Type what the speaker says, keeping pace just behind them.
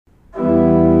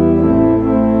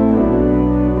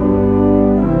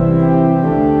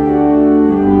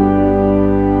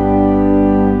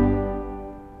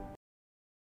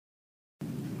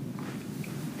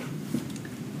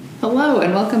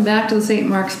back to the St.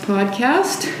 Mark's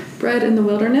podcast, Bread in the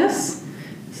Wilderness.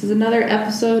 This is another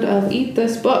episode of Eat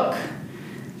This Book,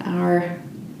 our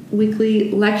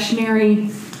weekly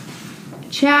lectionary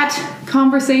chat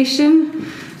conversation,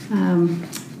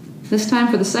 this time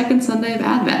for the second Sunday of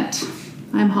Advent.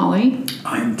 I'm Holly.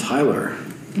 I'm Tyler.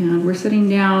 And we're sitting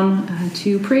down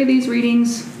to pray these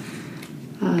readings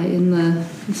in the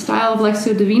style of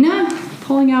Lectio Divina,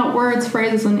 pulling out words,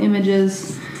 phrases, and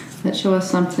images that show us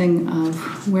something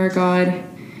of where God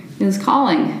is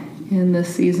calling in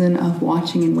this season of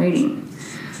watching and waiting.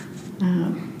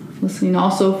 Listening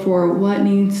also for what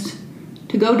needs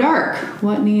to go dark,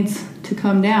 what needs to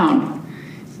come down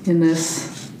in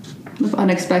this kind of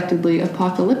unexpectedly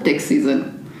apocalyptic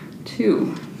season,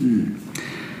 too.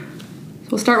 So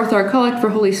we'll start with our collect for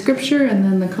Holy Scripture and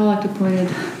then the collect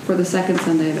appointed for the second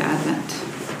Sunday of Advent.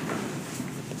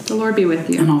 The Lord be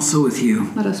with you. And also with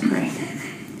you. Let us pray.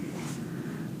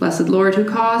 Blessed Lord, who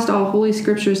caused all holy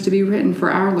scriptures to be written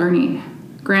for our learning,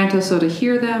 grant us so to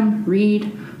hear them,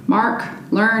 read, mark,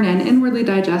 learn, and inwardly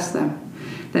digest them,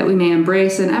 that we may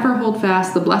embrace and ever hold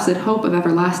fast the blessed hope of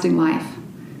everlasting life,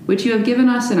 which you have given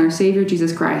us in our Savior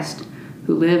Jesus Christ,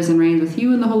 who lives and reigns with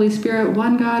you in the Holy Spirit,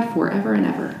 one God, forever and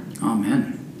ever.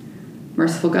 Amen.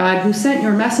 Merciful God, who sent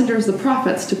your messengers, the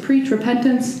prophets, to preach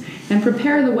repentance and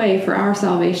prepare the way for our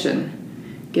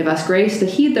salvation, give us grace to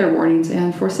heed their warnings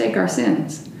and forsake our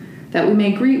sins, that we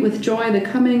may greet with joy the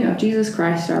coming of Jesus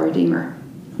Christ, our Redeemer,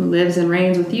 who lives and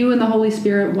reigns with you in the Holy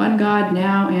Spirit, one God,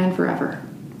 now and forever.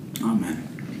 Amen.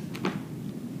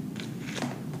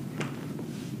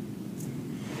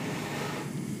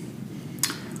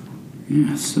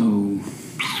 Yeah, so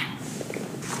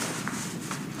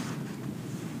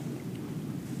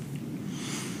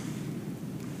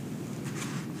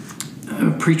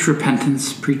preach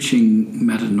repentance, preaching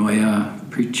metanoia,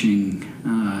 preaching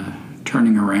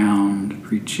turning around,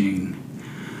 preaching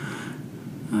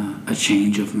a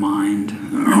change of mind,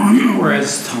 or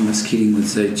as Thomas Keating would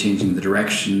say, changing the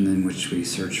direction in which we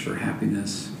search for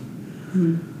happiness.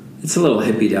 It's a little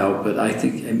hippied out, but I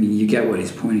mean, you get what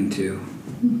he's pointing to.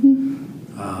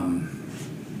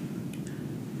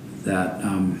 That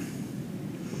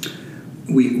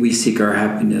we seek our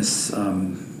happiness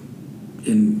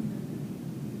in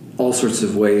all sorts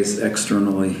of ways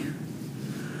externally,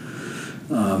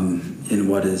 in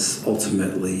what is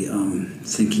ultimately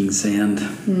sinking sand,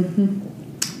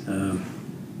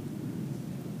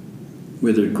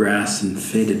 withered grass and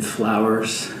faded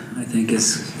flowers, I think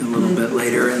is a little bit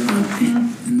later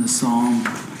in the psalm.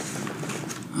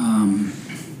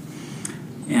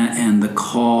 And the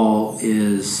call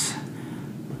is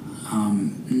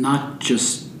not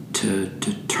just to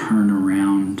turn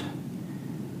around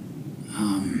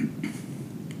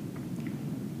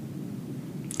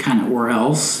kind of or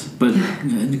else, but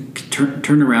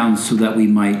turn around so that we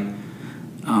might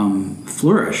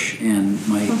flourish and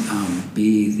might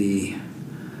be the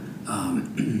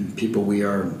people we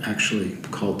are actually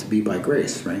called to be by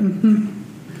grace, right?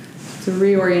 It's a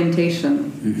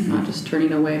reorientation, not just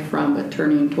turning away from, but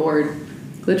turning toward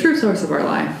the true source of our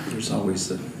life. There's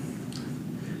always a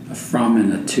from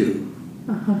and a to,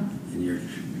 and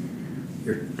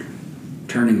you're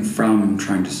turning from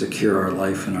trying to secure our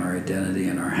life and our identity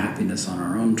and our happiness on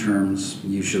our own terms,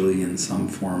 usually in some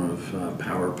form of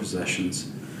power,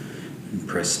 possessions, and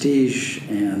prestige,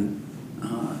 and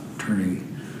turning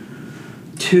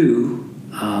to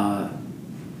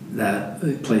that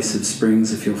place of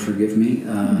springs, if you'll forgive me,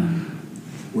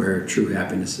 where true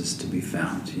happiness is to be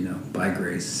found, by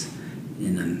grace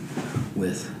in and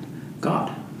with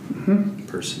God, the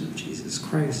person of Jesus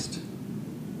Christ.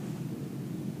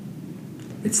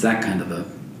 It's that kind of a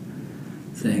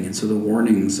thing. And so the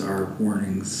warnings are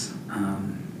warnings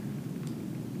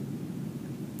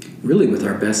really with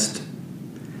our best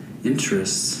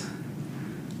interests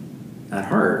at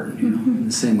heart, in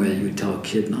the same way that you would tell a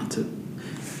kid not to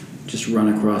just run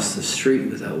across the street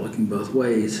without looking both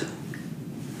ways.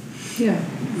 Yeah.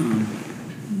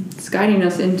 It's guiding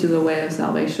us into the way of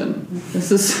salvation.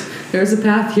 There's a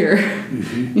path here.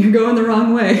 You're going the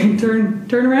wrong way. Turn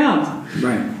around.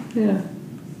 Right. Yeah.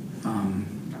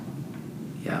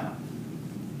 Yeah.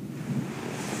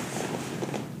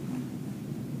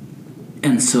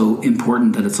 And so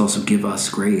important that it's also give us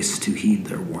grace to heed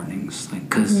their warnings,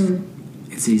 because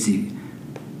it's easy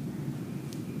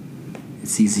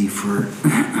for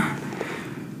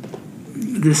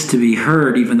this to be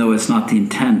heard, even though it's not the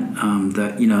intent,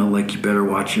 that, like, you better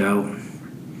watch out.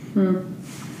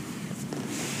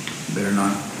 Better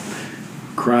not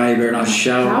cry, better not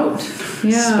shout.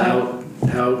 Spout,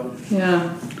 pout.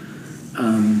 Yeah.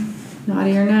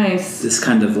 Naughty or nice. This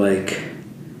kind of like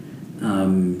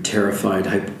terrified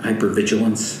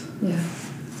hypervigilance, Yeah.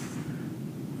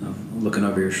 looking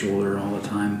over your shoulder all the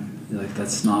time. Like,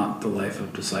 that's not the life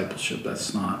of discipleship.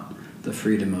 That's not the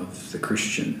freedom of the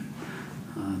Christian.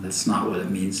 That's not what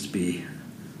it means to be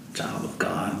a child of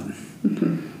God.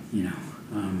 You know.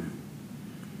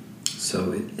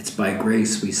 So it's by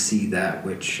grace we see that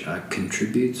which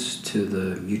contributes to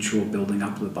the mutual building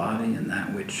up of the body, and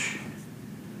that which,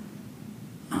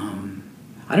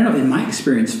 I don't know, in my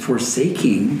experience,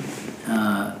 forsaking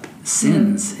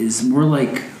sins is more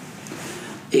like,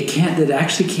 I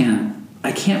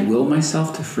can't will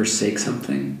myself to forsake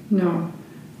something. No.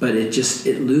 But it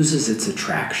loses its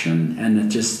attraction, and it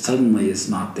just suddenly is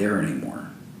not there anymore.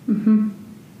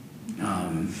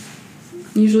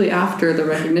 Usually after the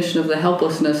recognition of the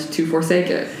helplessness to forsake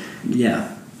it.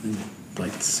 Yeah.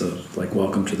 Like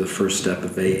welcome to the first step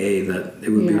of AA, that it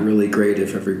would be really great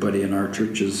if everybody in our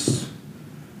churches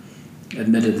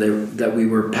admitted that we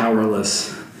were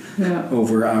powerless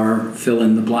over our fill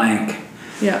in the blank.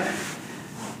 Yeah.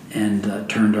 And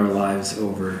turned our lives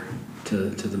over to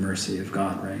the mercy of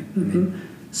God, right? I mean,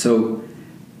 so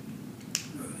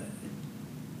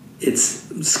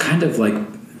it's kind of like,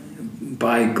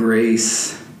 by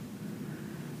grace,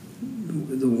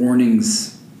 the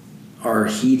warnings are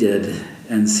heeded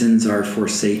and sins are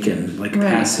forsaken, like a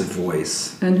passive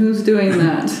voice. And who's doing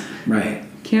that? Right.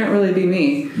 Can't really be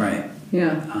me. Right.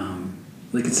 Yeah.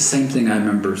 Like, it's the same thing. I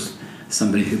remember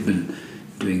somebody who'd been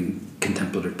doing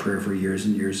contemplative prayer for years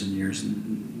and years and years,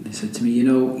 and they said to me, you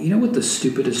know what the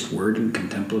stupidest word in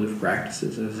contemplative practice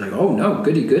is? I was like, oh no,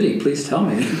 goody, please tell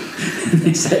me. And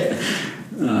they said,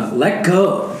 let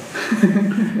go.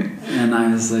 And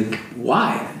I was like,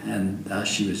 why? And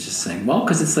she was just saying, well,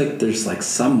 because it's like there's like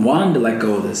someone to let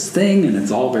go of this thing, and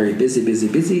it's all very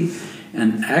busy.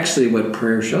 And actually what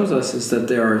prayer shows us is that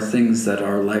there are things that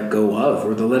are let go of,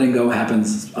 or the letting go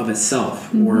happens of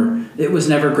itself, or it was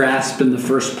never grasped in the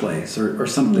first place, or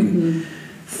something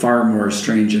far more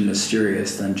strange and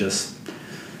mysterious than just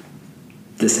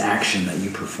this action that you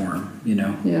perform, you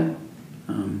know? Yeah.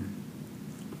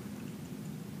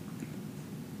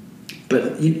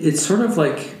 But it's sort of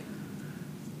like,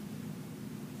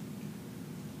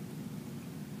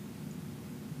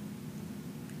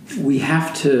 we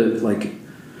have to like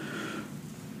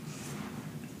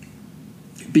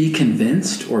be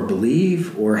convinced or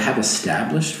believe or have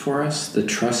established for us the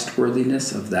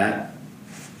trustworthiness of that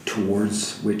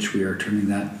towards which we are turning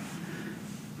that,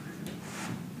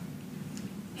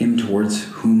 him towards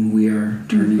whom we are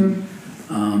turning,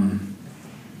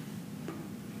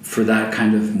 for that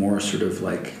kind of more sort of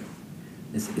like,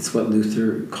 it's what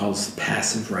Luther calls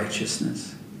passive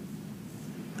righteousness.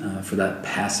 For that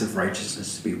passive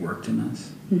righteousness to be worked in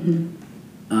us.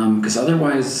 Because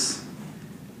otherwise,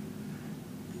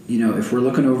 if we're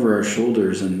looking over our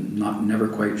shoulders and never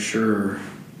quite sure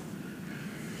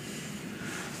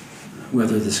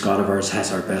whether this God of ours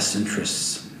has our best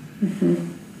interests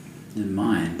in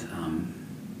mind,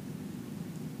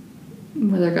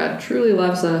 whether God truly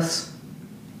loves us,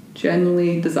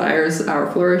 genuinely desires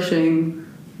our flourishing,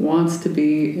 wants to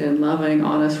be in loving,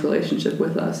 honest relationship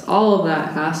with us. All of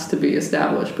that has to be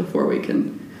established before we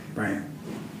can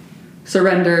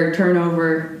surrender, turn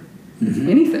over,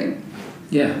 anything.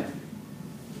 Yeah.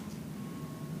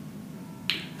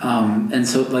 And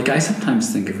so, like, I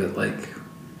sometimes think of it like,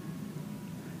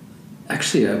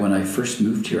 actually, when I first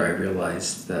moved here, I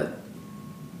realized that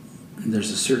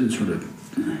there's a certain sort of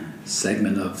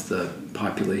segment of the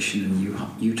population in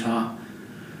Utah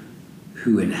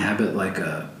who inhabit like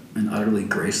an utterly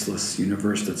graceless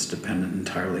universe that's dependent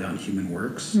entirely on human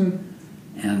works.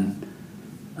 And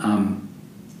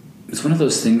it's one of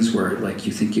those things where like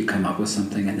you think you come up with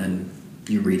something and then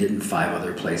you read it in 5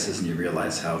 other places and you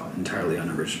realize how entirely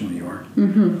unoriginal you are.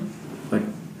 But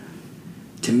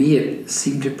to me it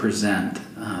seemed to present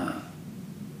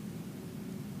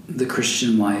the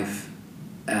Christian life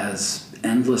as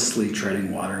endlessly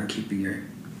treading water and keeping your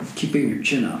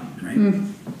chin up, right?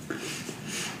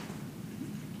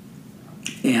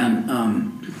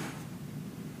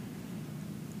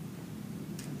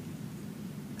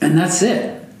 And that's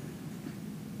it.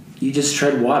 You just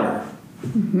tread water.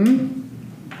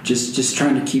 Just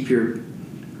trying to keep your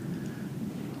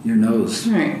nose.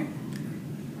 Right.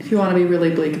 If you want to be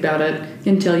really bleak about it,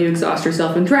 until you exhaust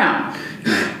yourself and drown.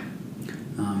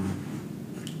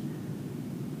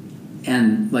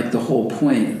 And like the whole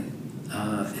point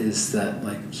is that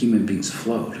like human beings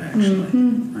float, actually,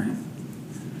 right?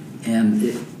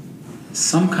 And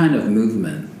some kind of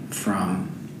movement from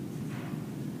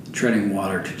treading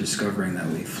water to discovering that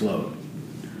we float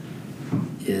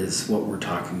is what we're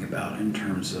talking about in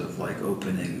terms of like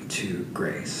opening to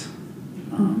grace.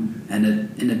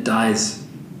 And it dies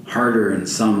harder in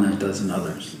some than it does in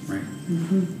others, right?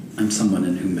 I'm someone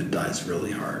in whom it dies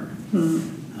really hard.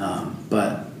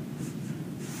 But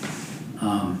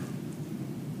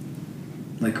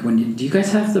like do you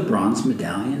guys have the bronze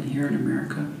medallion here in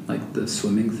America? Like the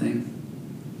swimming thing?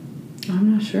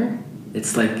 I'm not sure.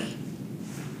 It's like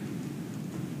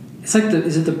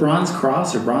is it the bronze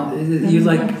cross or bronze? It's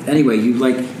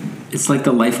like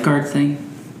the lifeguard thing.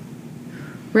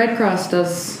 Red Cross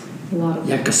does a lot of.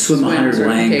 You have to swim 100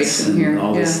 lengths and here.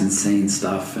 all this insane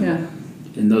stuff. And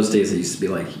in those days, it used to be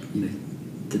like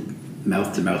the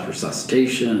mouth-to-mouth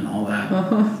resuscitation and all that.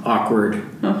 Awkward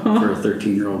for a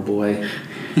 13-year-old boy,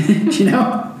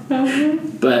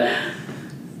 But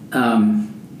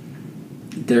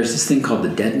there's this thing called the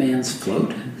dead man's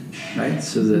float, right?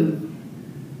 So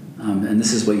and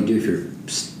this is what you do if you're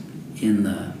in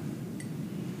the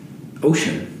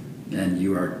ocean and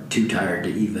you are too tired to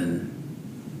even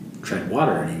tread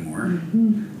water anymore.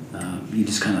 You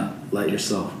just kind of let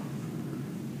yourself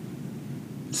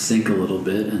sink a little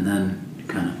bit and then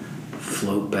kind of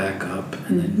float back up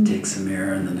and then take some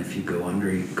air, and then if you go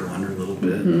under, you go under a little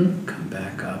bit, come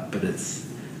back up. But it's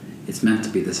meant to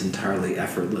be this entirely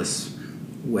effortless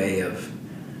way of,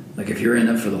 like, if you're in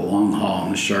it for the long haul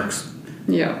and the sharks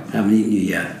haven't eaten you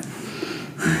yet,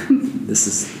 this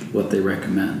is what they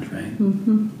recommend, right?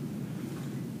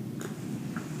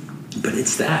 But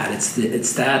it's that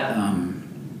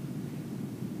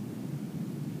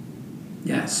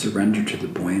surrender to the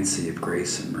buoyancy of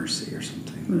grace and mercy or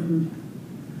something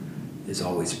that is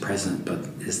always present, but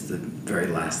is the very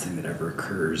last thing that ever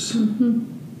occurs. I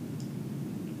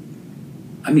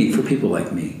mean, for people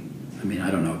like me,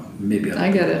 I don't know, maybe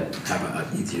I get it. Have an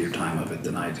easier time of it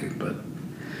than I do, but...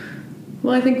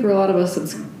 Well, I think for a lot of us,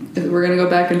 we're going to go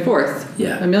back and forth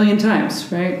a million times,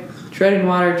 right? Treading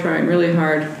water, trying really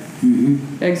hard,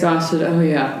 exhausted,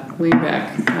 lean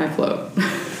back, I float.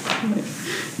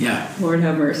 Lord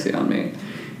have mercy on me.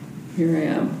 Here I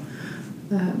am.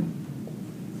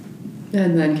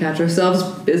 And then catch ourselves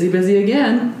busy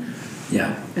again.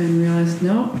 And realize,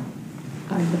 no,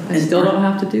 I still don't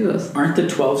have to do this. Aren't the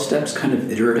 12 steps kind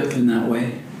of iterative in that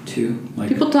way, too? Like,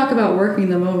 people talk about working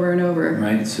them over and over.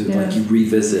 Right? So, like, you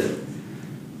revisit,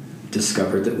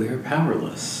 discover that we are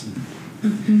powerless.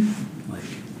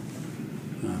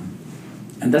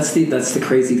 And that's the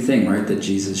crazy thing, right, that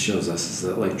Jesus shows us, is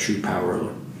that, like, true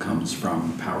power comes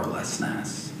from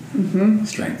powerlessness.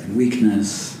 Strength and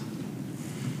weakness,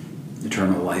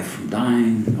 eternal life from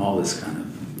dying, all this kind of...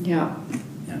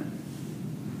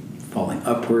 Falling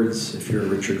upwards, if you're a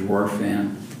Richard Rohr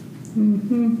fan.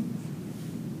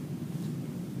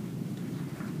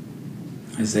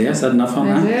 Isaiah, is that enough on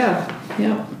that? Isaiah,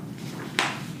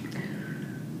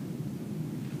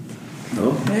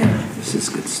 This is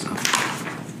good stuff.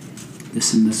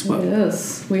 This and this what? It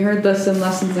is. We heard this in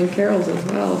Lessons and Carols as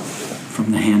well.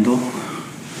 From the handle?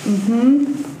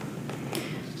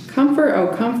 Comfort,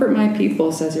 oh comfort my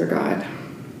people, says your God.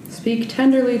 Speak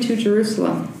tenderly to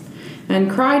Jerusalem, and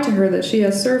cry to her that she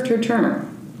has served her term,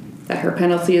 that her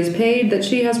penalty is paid, that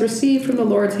she has received from the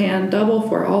Lord's hand double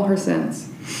for all her sins.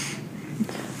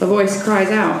 A voice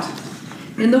cries out,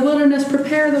 in the wilderness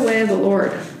prepare the way of the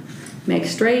Lord. Make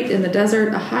straight in the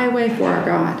desert a highway for our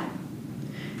God.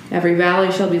 Every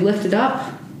valley shall be lifted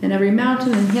up, and every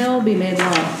mountain and hill be made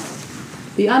low.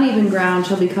 The uneven ground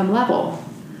shall become level,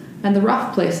 and the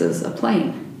rough places a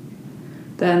plain.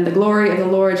 Then the glory of the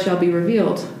Lord shall be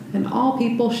revealed, and all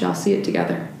people shall see it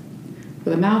together,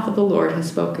 for the mouth of the Lord has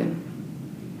spoken.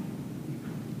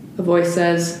 The voice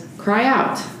says, cry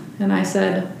out. And I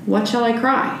said, what shall I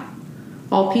cry?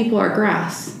 All people are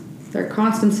grass. Their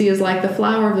constancy is like the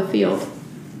flower of the field.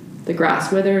 The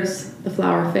grass withers, the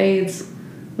flower fades.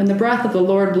 When the breath of the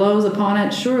Lord blows upon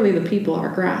it, surely the people are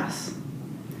grass.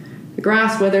 The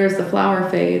grass withers, the flower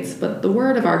fades, but the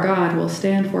word of our God will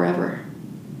stand forever.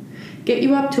 Get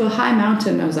you up to a high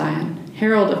mountain, O Zion,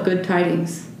 herald of good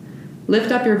tidings.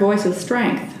 Lift up your voice with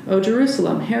strength, O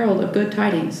Jerusalem, herald of good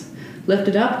tidings. Lift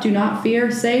it up, do not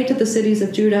fear. Say to the cities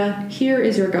of Judah, here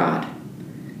is your God.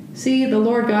 See, the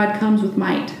Lord God comes with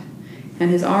might, and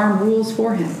his arm rules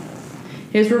for him.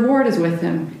 His reward is with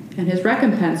him, and his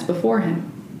recompense before him.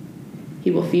 He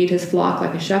will feed his flock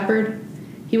like a shepherd.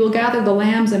 He will gather the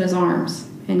lambs in his arms,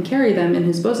 and carry them in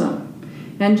his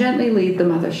bosom, and gently lead the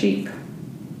mother sheep.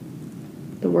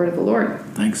 The word of the Lord.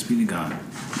 Thanks be to God.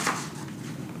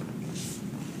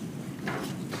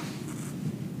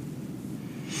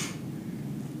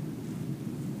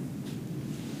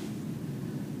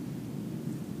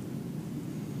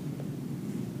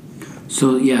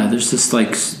 So yeah, there's this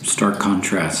like stark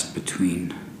contrast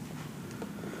between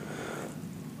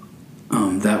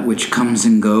that which comes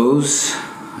and goes.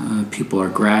 People are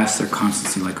grass; they're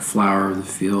constantly like a flower of the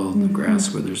field. The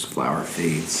grass withers, flower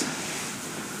fades,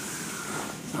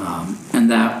 and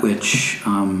that which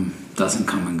doesn't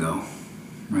come and go,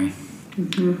 right?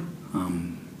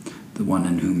 The one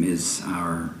in whom is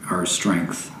our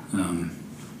strength.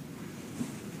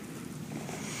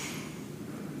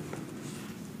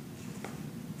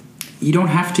 You don't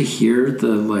have to hear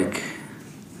the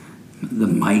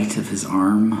might of his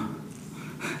arm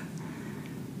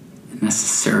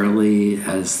necessarily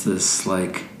as this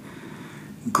like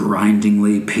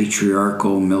grindingly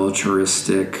patriarchal,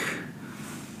 militaristic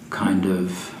kind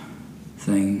of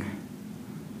thing.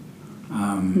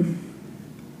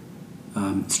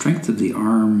 Strength of the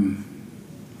arm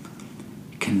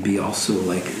can be also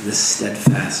like this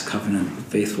steadfast covenant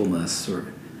faithfulness,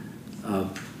 or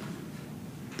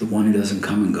the one who doesn't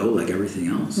come and go like everything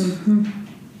else.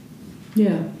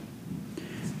 Yeah.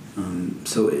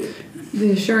 So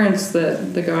the assurance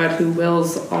that the God who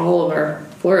wills all of our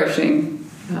flourishing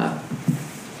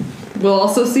will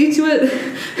also see to it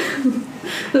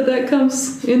that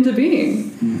comes into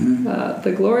being.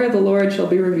 The glory of the Lord shall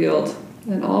be revealed,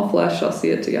 and all flesh shall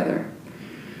see it together.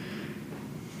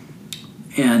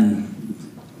 And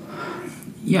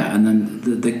then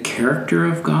the character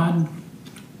of God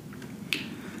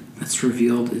that's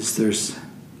revealed is there's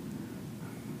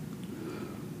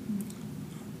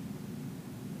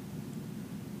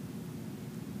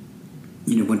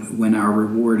when our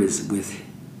reward is with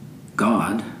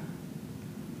God,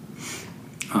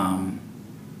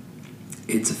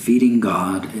 it's a feeding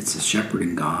God, it's a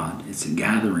shepherding God, it's a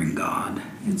gathering God,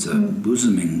 it's a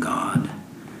bosoming God,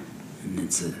 and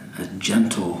it's a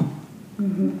gentle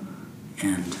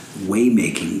and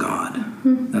way-making God.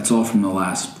 That's all from the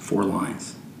last 4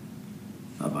 lines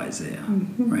of Isaiah,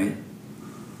 right?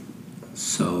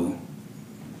 So,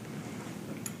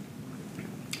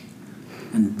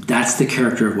 and that's the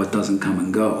character of what doesn't come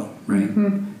and go, right?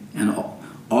 And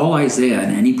all Isaiah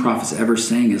and any prophet's ever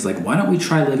saying is like, why don't we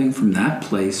try living from that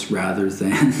place rather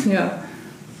than... Yeah.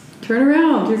 Turn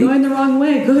around. You're going the wrong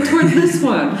way. Go toward this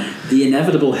one. The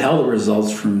inevitable hell that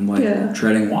results from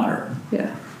treading water.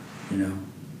 Yeah. Yeah.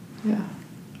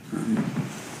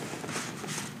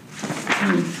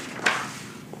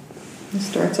 It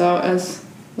starts out as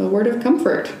a word of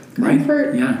comfort. Comfort,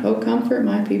 right? Yeah. Oh, comfort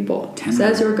my people. Tender.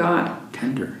 Says your God.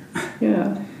 Tender.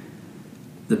 Yeah.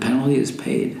 The penalty is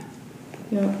paid.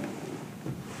 Yeah.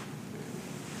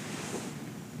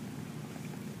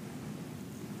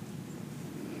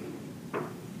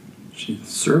 She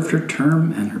served her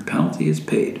term and her penalty is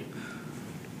paid.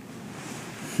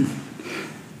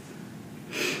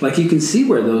 Like you can see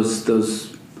where those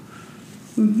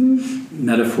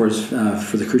metaphors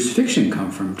for the crucifixion come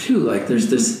from too. Like there's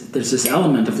this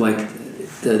element of like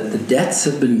the debts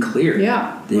have been cleared.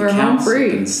 Yeah, the we're accounts home free.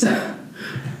 have been set.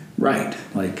 Right.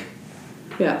 Like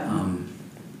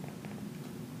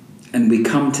and we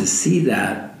come to see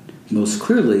that most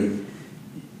clearly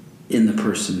in the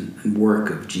person and work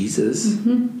of Jesus.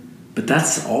 But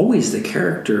that's always the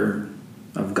character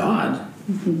of God,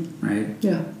 right?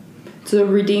 Yeah. It's a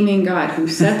redeeming God who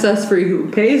sets us free,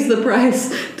 who pays the price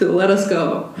to let us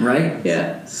go. Right?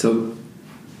 Yeah. So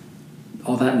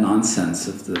all that nonsense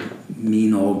of the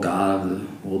mean old God of the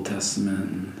Old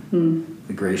Testament and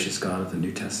the gracious God of the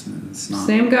New Testament, it's not.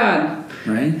 Same God.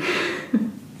 Right?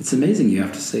 It's amazing you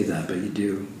have to say that, but you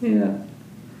do. Yeah.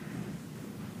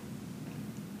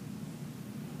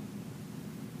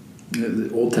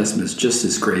 The Old Testament is just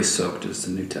as grace-soaked as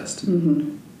the New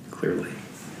Testament, clearly.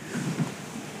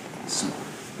 So.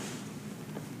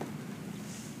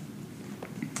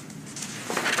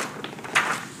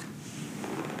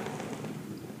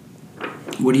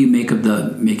 What do you make of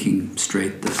the making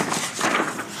straight the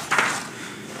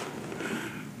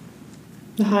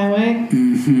highway,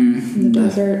 the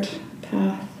desert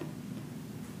path?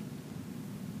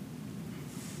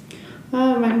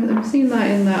 I'm seeing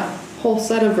that in that whole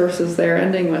set of verses there,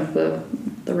 ending with the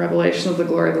revelation of the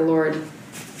glory of the Lord.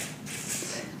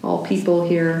 All people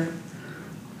here,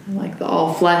 like the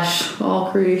all flesh, all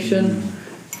creation,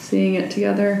 seeing it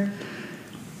together.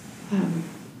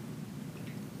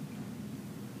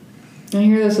 I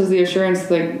hear this as the assurance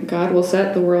that God will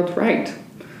set the world right.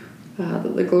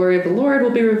 That the glory of the Lord will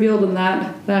be revealed, and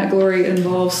that glory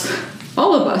involves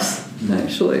all of us,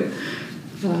 actually.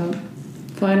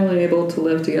 Finally able to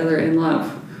live together in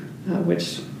love,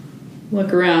 which,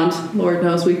 look around, Lord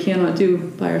knows we cannot do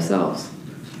by ourselves.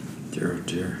 Dear, oh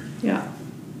dear. Yeah.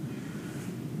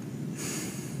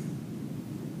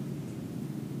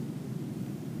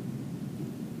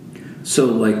 So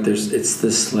like it's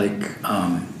this like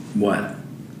what?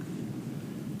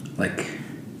 Like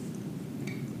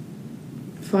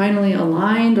Finally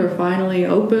aligned or finally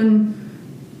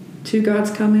open to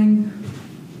God's coming.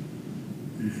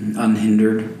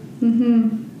 unhindered,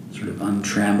 Mm-hmm. sort of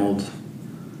untrammeled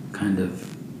kind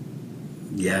of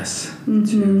yes Mm-hmm.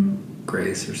 to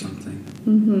grace or something.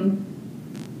 Mm-hmm.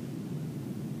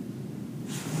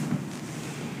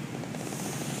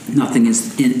 Nothing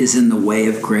is in the way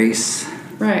of grace,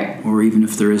 Right. or even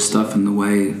if there is stuff in the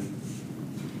way,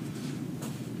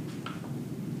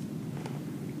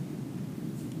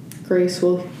 Grace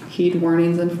will heed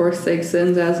warnings and forsake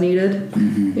sins as needed.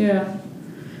 Mhm. Yeah.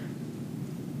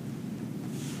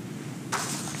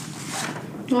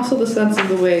 Also the sense of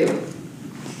the way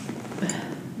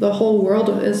the whole world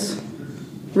is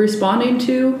responding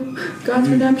to God's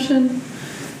redemption.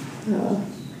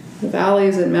 The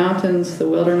valleys and mountains, the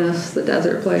wilderness, the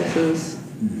desert places.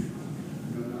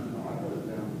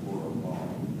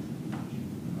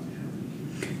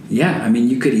 Yeah, I mean,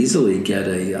 you could easily get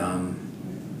a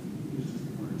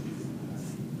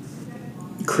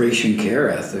creation care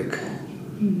ethic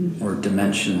or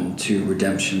dimension to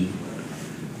redemption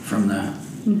from that.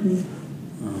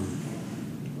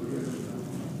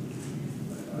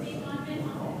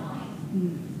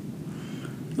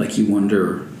 Like you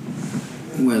wonder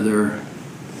whether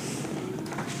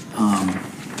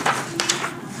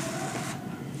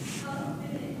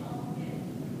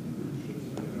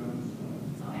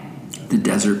the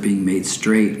desert being made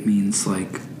straight means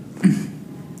like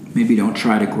maybe don't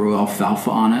try to grow alfalfa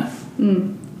on it.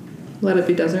 Let it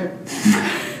be desert.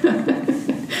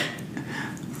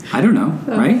 I don't know,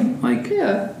 right? Like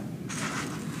Yeah.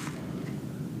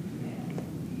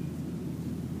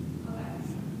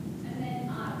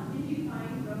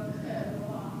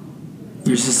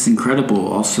 there's this incredible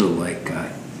also like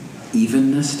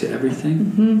evenness to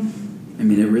everything. I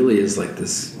mean, it really is like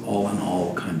this all in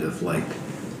all kind of like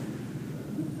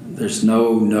there's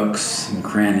no nooks and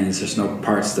crannies, there's no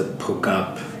parts that poke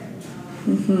up.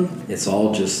 It's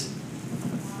all just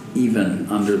even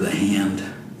under the hand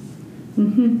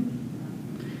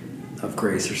of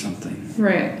grace or something.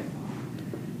 Right.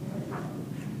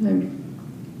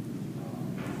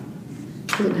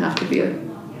 Doesn't have to be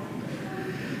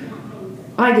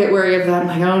I get wary of that. I'm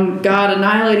like, oh God,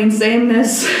 annihilating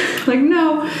sameness. Like,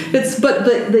 no. But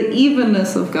the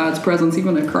evenness of God's presence,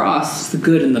 even across It's the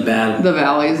good and the bad. the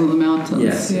valleys and the mountains.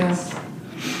 Yes, Yeah. yes.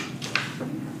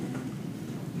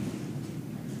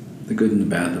 The good and the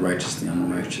bad, the righteous, the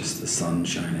unrighteous, the sun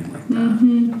shining like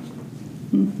that.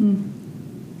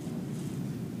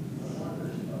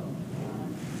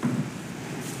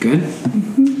 Good?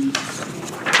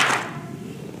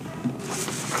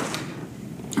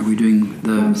 Are we doing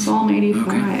From the... Psalm 85.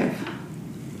 Okay.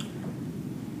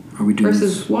 Are we doing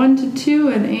Verses 1 to 2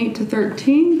 and 8 to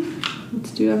 13.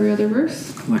 Let's do every other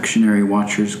verse. Lectionary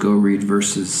watchers, go read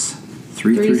verses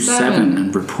 3 through 7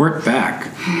 and report back.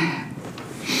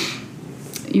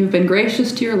 You have been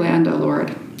gracious to your land, O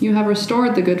Lord. You have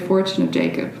restored the good fortune of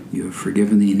Jacob. You have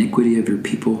forgiven the iniquity of your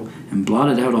people and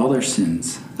blotted out all their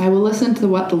sins. I will listen to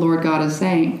what the Lord God is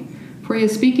saying, for he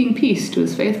is speaking peace to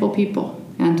his faithful people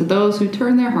and to those who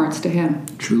turn their hearts to him.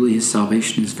 Truly his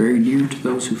salvation is very near to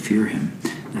those who fear him,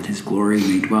 that his glory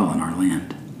may dwell in our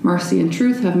land. Mercy and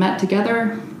truth have met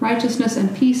together, righteousness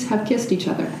and peace have kissed each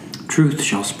other. Truth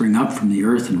shall spring up from the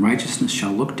earth, and righteousness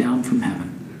shall look down from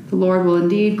heaven. The Lord will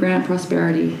indeed grant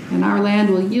prosperity, and our land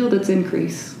will yield its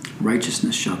increase.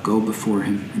 Righteousness shall go before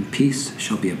him, and peace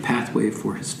shall be a pathway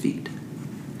for his feet.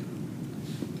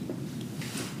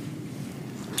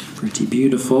 Pretty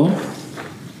beautiful.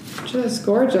 Just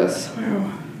gorgeous.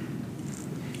 Wow.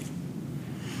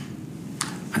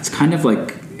 It's kind of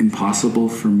like impossible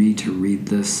for me to read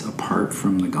this apart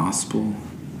from the gospel,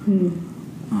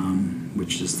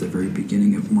 which is the very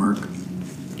beginning of Mark.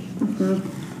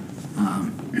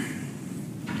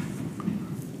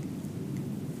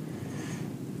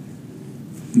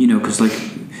 You know, because like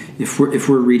if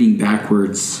we're reading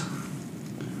backwards,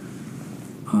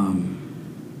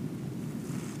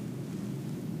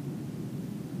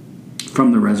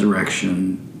 from the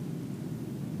resurrection,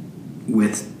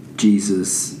 with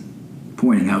Jesus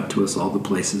pointing out to us all the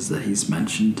places that he's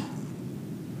mentioned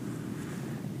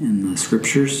in the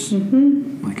scriptures,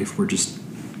 like if we're just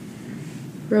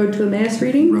Road to Emmaus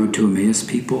reading? Road to Emmaus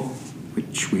people,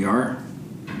 which we are,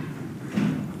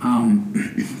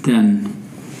 then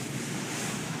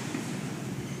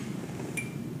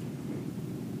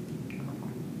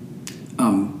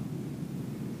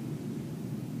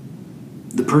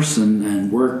the person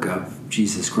and work of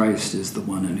Jesus Christ is the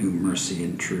one in whom mercy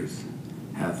and truth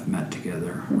have met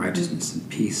together, righteousness and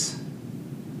peace.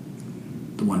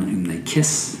 The one in whom they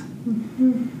kiss,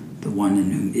 the one in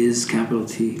whom is, capital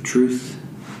T, truth,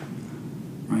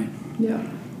 right? Yeah.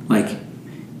 Like,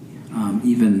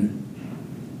 even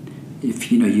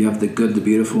if, you have the good, the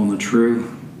beautiful, and the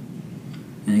true,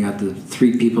 and you got the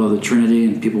three people of the Trinity,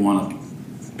 and people want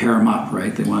to pair them up,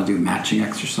 right? They want to do matching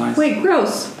exercise. Wait,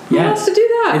 gross. Who Yeah. wants to do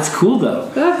that? It's cool,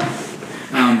 though.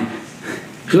 Ah,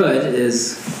 Good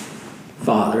is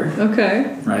Father,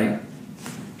 okay. right?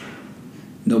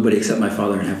 Nobody except my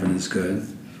Father in heaven is good.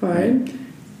 Fine. Right?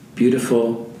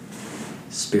 Beautiful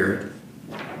Spirit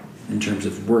in terms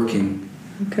of working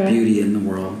Okay. beauty in the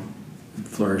world, and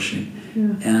flourishing.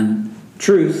 Yeah. And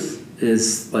truth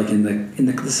is like in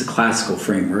the this is a classical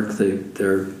framework.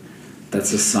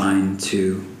 That's assigned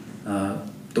to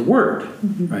the Word,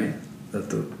 right? That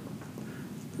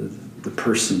the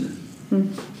person,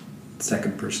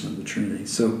 second person of the Trinity.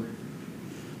 So,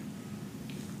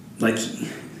 like,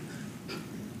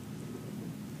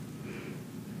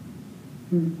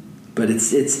 but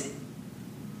it's.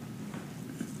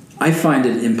 I find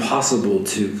it impossible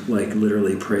to like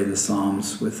literally pray the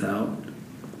Psalms without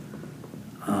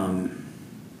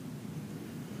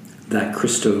that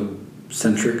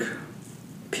Christocentric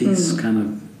piece kind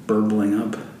of burbling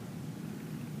up.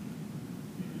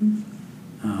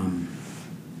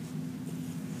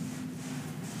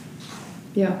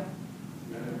 Yeah.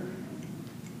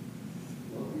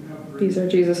 These are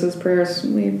Jesus' prayers.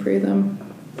 We pray them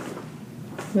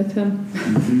with him.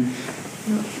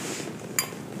 Yeah.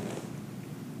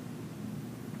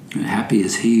 And happy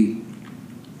is he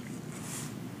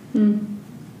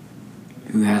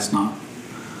who has not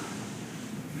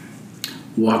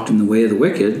walked in the way of the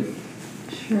wicked,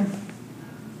 Sure.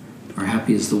 or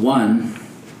happy is the one.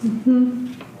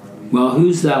 Well,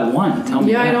 who's that one? Tell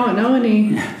me. Yeah, that. I don't know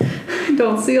any. I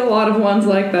don't see a lot of ones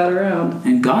like that around.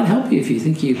 And God help you if you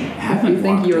think you If haven't. you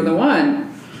think walked you're in. the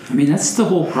one. I mean, that's the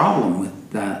whole problem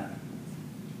with that.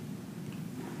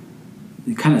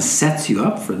 It kind of sets you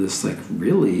up for this, like,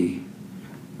 really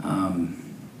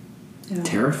Yeah.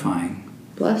 terrifying.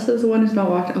 Blessed is the one who's not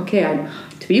walked. Okay,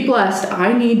 to be blessed,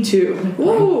 I need to.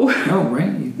 Whoa. Oh,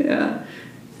 right. Yeah. And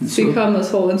It's so- become this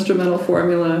whole instrumental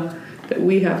formula that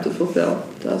we have to fulfill.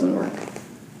 It doesn't work.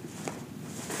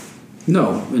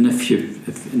 No, and if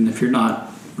you're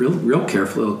not real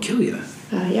careful, it'll kill you.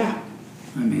 Yeah.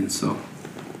 I mean, so.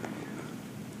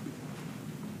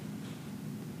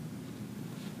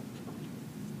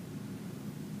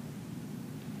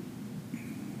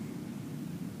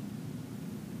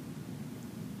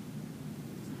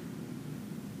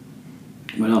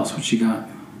 What else? What you got?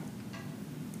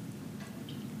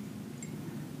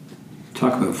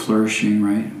 Talk about flourishing,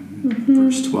 right?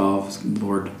 Verse 12, the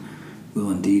Lord will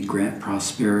indeed grant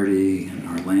prosperity, and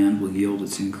our land will yield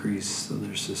its increase. So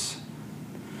there's this,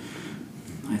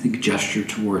 I think, gesture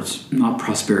towards not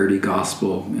prosperity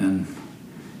gospel and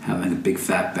having a big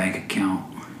fat bank account.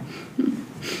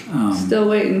 Still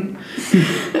waiting.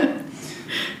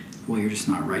 Well, you're just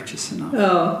not righteous enough.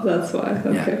 Oh, that's why.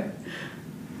 Okay.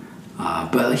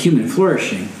 But human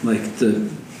flourishing, like the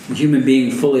human being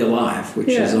fully alive, which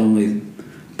is Yeah. only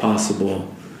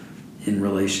possible in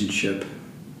relationship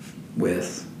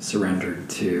with, surrendered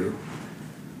to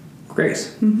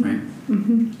grace, right?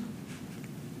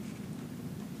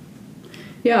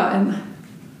 Yeah, and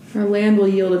our land will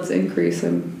yield its increase.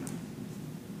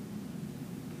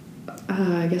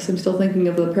 I guess I'm still thinking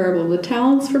of the parable of the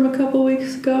talents from a couple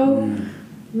weeks ago.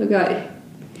 The guy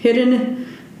hidden,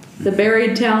 the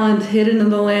buried talent hidden in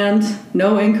the land,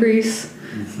 no increase,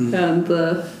 and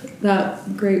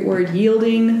that great word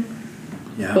yielding,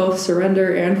 Yeah. both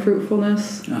surrender and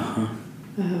fruitfulness. Uh-huh.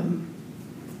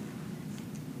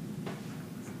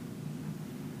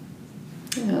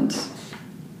 And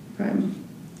I'm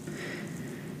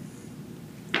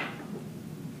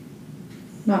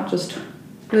not just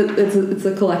it's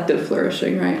a collective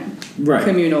flourishing, right? Right.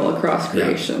 Communal across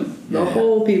creation. Yeah. The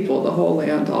whole people, the whole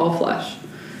land, all flesh.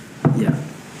 Yeah.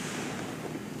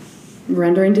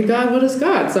 Rendering to God what is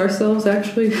God's, ourselves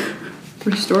actually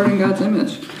restoring God's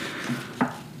image.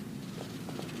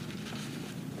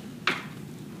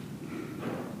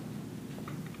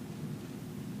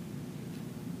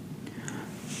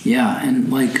 Yeah,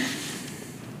 and like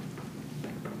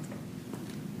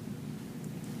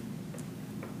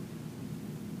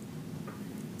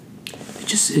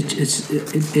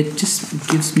it just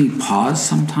gives me pause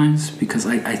sometimes, because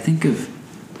I think of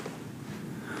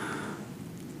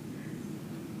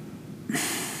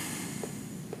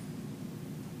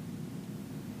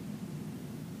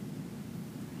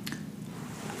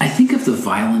the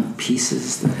violent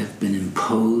pieces that have been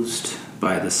imposed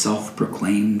by the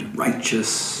self-proclaimed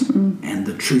righteous and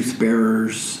the truth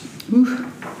bearers.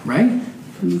 Oof. Right?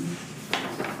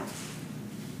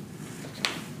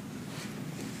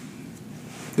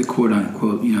 The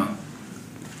quote-unquote,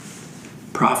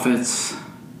 prophets.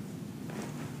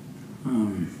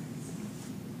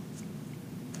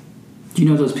 Do you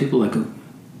know those people like,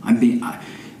 I'm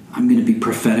going to be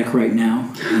prophetic right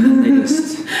now, and then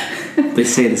they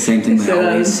say the same thing they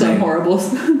always say. Some horrible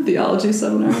theology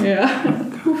seminar. Yeah.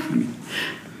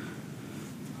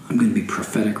 I'm going to be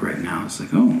prophetic right now. It's like,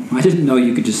 oh, I didn't know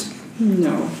you could just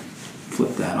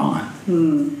flip that on.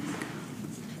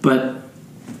 But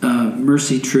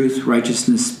mercy, truth,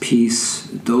 righteousness, peace,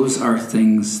 those are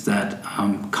things that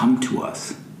come to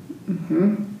us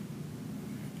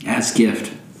as gift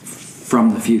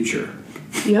from the future.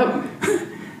 Yep.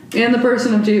 And the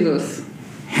person of Jesus.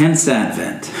 Hence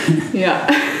Advent. Yeah.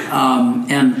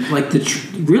 And like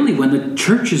really when the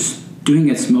church is doing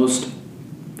its most,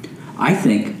 I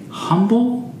think,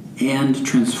 humble and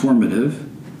transformative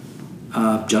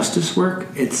justice work,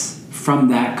 it's from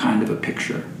that kind of a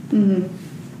picture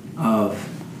of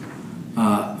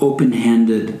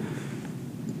open-handed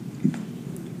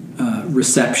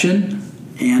reception,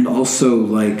 and also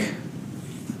like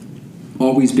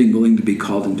always being willing to be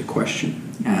called into question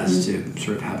as to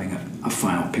sort of having a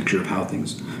final picture of how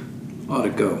things ought to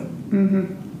go.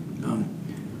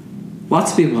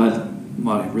 Lots of people had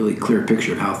a really clear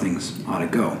picture of how things ought to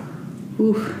go.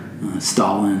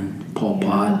 Stalin, Pol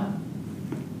Pot,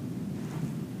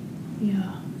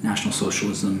 National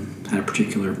Socialism had a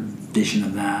particular vision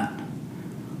of that.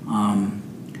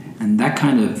 And that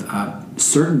kind of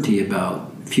certainty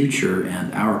about future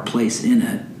and our place in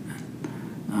it,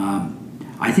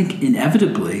 I think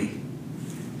inevitably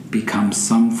becomes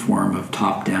some form of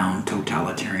top-down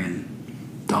totalitarian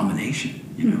domination,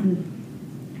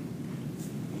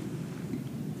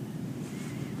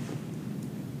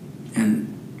 And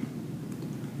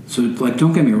so, like,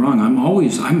 don't get me wrong,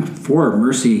 I'm for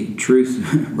mercy, truth,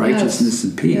 righteousness,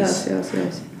 and peace.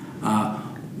 Yes.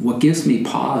 What gives me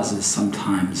pause is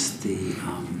sometimes the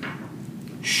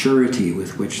surety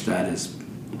with which that is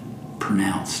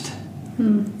pronounced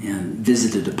and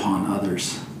visited upon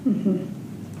others.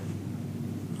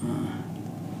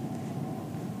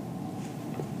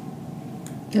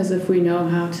 As if we know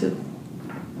how to,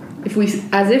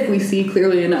 as if we see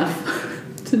clearly enough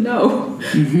to know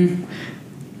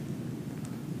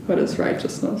what is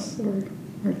righteousness or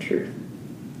truth.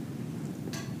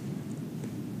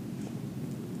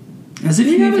 As if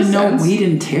you even know wheat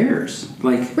and tares,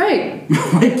 like right,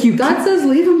 like you. God says,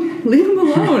 leave him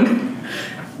alone.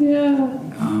 Yeah.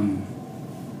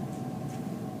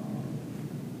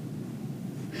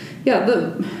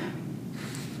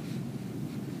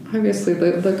 Obviously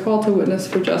the call to witness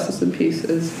for justice and peace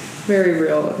is very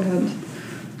real,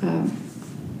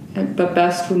 but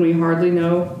best when we hardly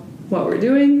know what we're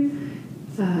doing.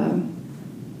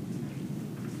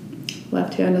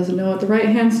 Left hand doesn't know what the right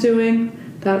hand's doing.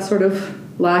 That sort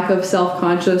of lack of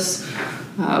self-conscious.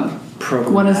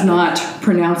 One is not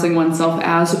pronouncing oneself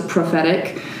as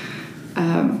prophetic.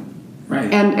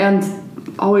 Right. And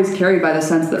always carried by the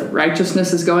sense that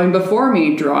righteousness is going before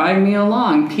me, drawing me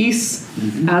along. Peace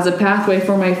as a pathway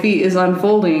for my feet is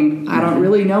unfolding. I don't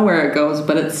really know where it goes,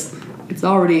 but it's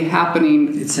already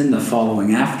happening. It's in the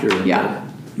following after. Yeah.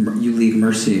 You leave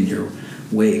mercy in your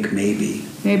wake, maybe.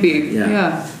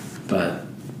 Yeah. But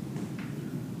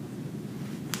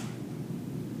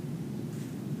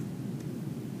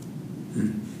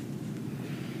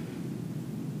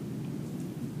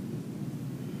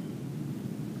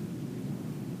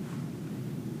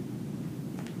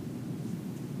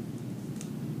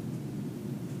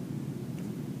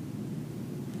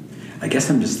I guess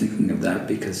I'm just thinking of that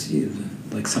because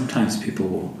sometimes people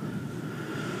will,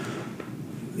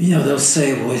 they'll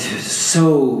say, well,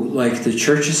 so like the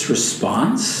church's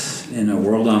response in a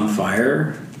world on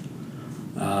fire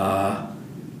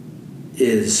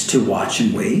is to watch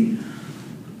and wait.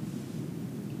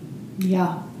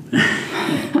 Yeah.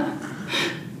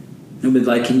 No,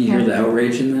 but can you hear the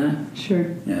outrage in that?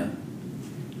 Sure. Yeah.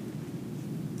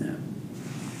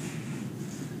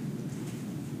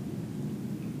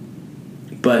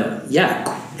 But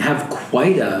have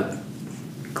quite a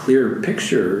clear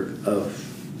picture of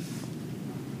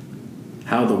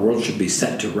how the world should be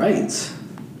set to rights.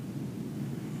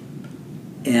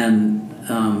 And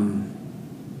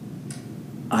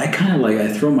I kind of I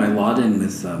throw my lot in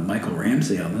with Michael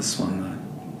Ramsey on this one,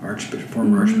 the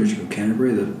former Archbishop of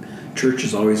Canterbury. The church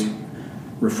is always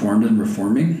reformed and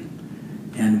reforming,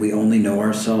 and we only know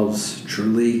ourselves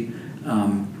truly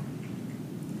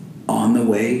on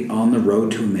the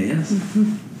road to Emmaus.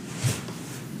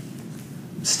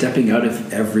 Stepping out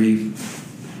of every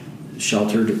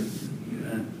sheltered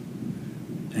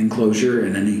enclosure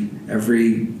and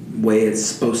every way it's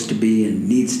supposed to be and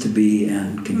needs to be,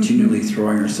 and continually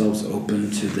throwing ourselves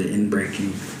open to the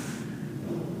inbreaking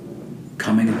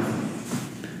coming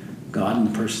of God in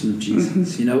the person of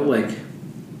Jesus. You know, like,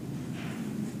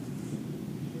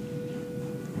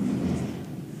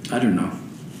 I don't know.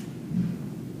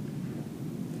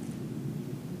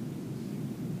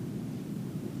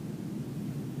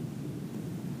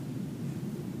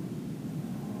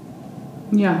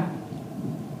 Yeah.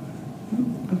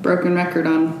 A broken record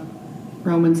on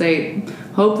Romans 8.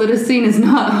 Hope that is seen is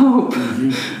not hope.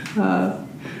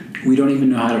 We don't even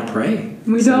know how to pray.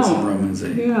 We it says don't. In Romans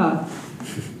 8. Yeah.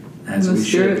 As and the we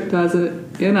Spirit should. does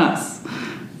it in us.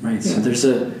 Right. Yeah.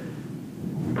 So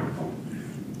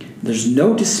there's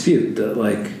no dispute that,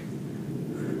 like,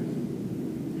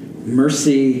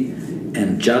 mercy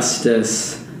and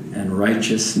justice and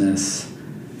righteousness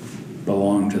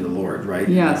belong to the Lord, right?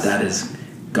 Yes. That is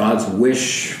God's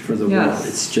wish for the world.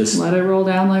 It's just let it roll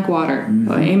down like water.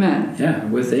 Oh, amen. Yeah,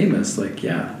 with Amos, like,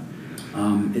 yeah.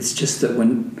 It's just that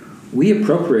when we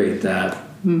appropriate that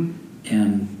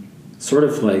and sort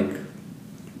of like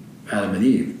Adam and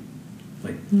Eve,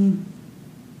 like,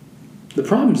 the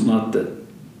problem's not that,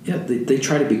 they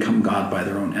try to become God by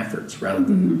their own efforts rather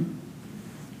than,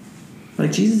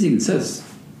 like Jesus even says,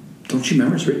 don't you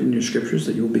remember it's written in your scriptures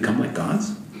that you will become like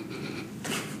gods?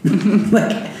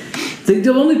 Like,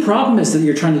 the only problem is that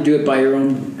you're trying to do it by your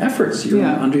own efforts. You're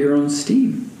under your own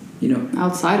steam, you know.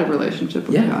 Outside of relationship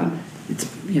with God. It's,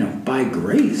 by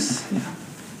grace. Yeah.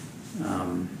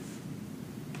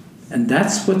 And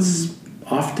that's what's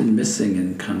often missing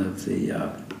in kind of the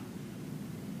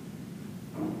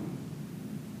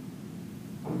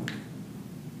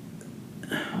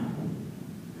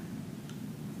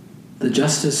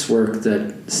justice work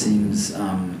that seems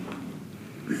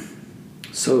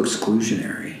so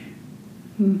exclusionary.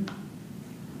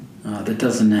 That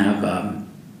doesn't have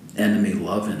enemy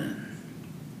love in it.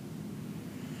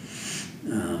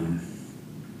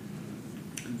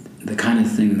 The kind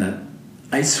of thing that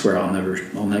I swear I'll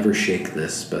never shake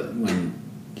this, but when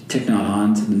Thich Nhat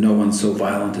Hanh, no one's so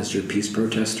violent as your peace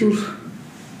protesters,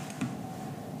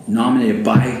 nominated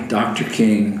by Dr.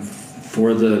 King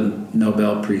for the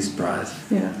Nobel Peace Prize.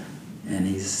 Yeah. And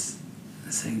he's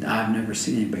saying, I've never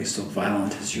seen anybody so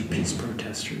violent as your peace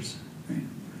protesters. Right?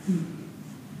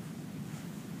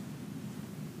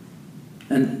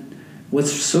 And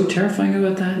what's so terrifying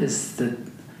about that is that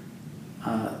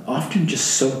often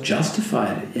just so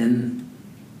justified in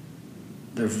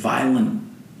their violent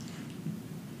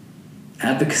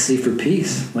advocacy for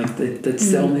peace. Like, that's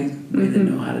the only way they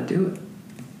know how to do it.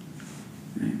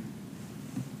 Right?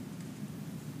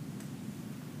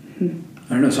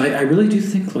 I don't know. So I really do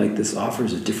think, like, this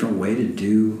offers a different way to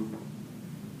do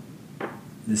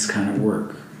this kind of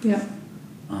work. Yeah.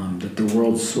 That the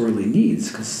world sorely needs,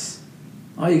 because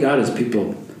all you got is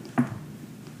people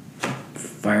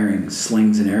firing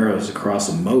slings and arrows across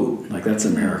a moat. Like, that's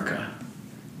America.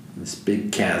 This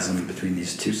big chasm between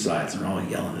these two sides, and they're all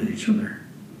yelling at each other.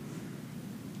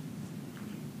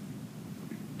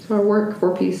 So our work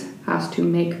for peace has to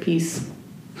make peace.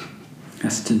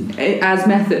 Has to, as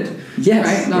method. yes,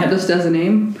 right? Not just as a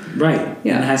name. Right.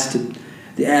 Yeah. And it has to,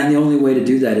 and the only way to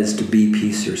do that is to be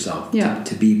peace yourself. Yeah.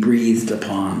 To be breathed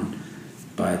upon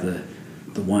by the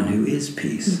one who is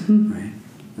peace. Right.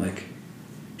 Like,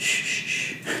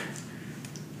 shh.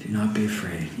 Do not be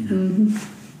afraid. You know.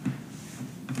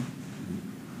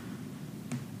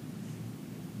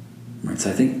 Right.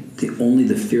 So I think only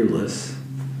the fearless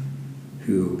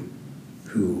who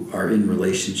are in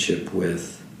relationship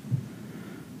with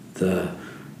the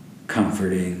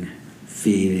comforting,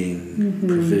 feeding,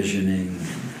 provisioning,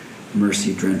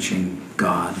 mercy-drenching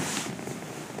God.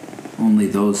 Only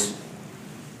those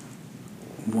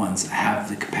ones have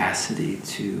the capacity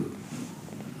to,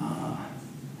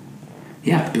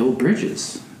 build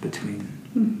bridges between,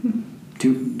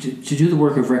 to do the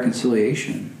work of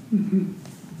reconciliation.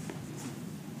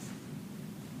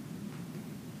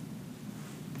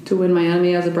 To win my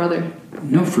enemy as a brother.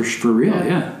 No, for real,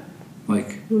 yeah.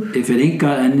 Like, if it ain't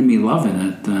got enemy love in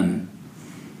it, then...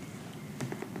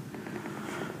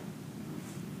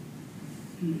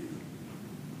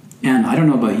 And I don't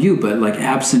know about you, but, like,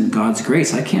 absent God's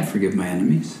grace, I can't forgive my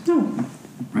enemies. No.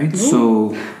 Right?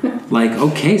 So, like,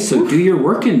 okay, so do your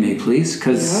work in me, please,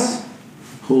 because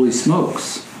holy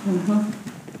smokes.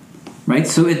 Right?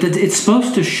 So it's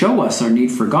supposed to show us our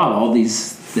need for God, all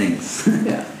these things.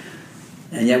 Yeah.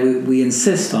 And yet we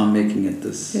insist on making it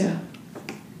this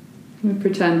We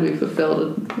pretend we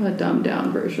fulfilled a dumbed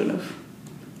down version of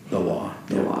The law.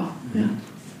 the law. Yeah.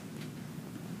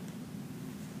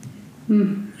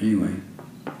 Anyway.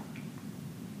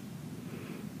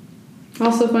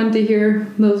 Also fun to hear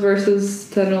those verses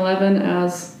 10 and 11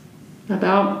 as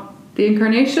about the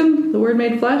incarnation, the Word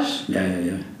made flesh.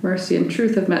 Yeah. Mercy and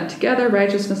truth have met together.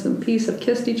 Righteousness and peace have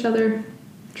kissed each other.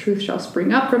 Truth shall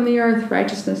spring up from the earth.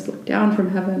 Righteousness look down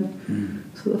from heaven.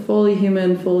 So the fully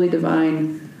human, fully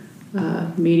divine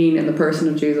meeting in the person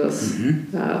of Jesus.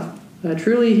 A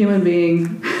truly human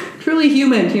being, truly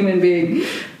human being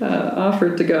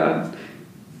offered to God.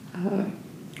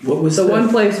 What was the one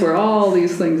place where all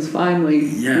these things finally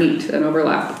Yeah. meet and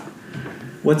overlap.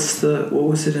 what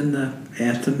was it in the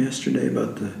anthem yesterday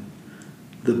about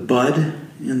the bud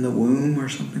in the womb or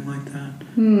something like that?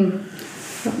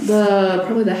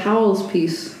 Probably the Howells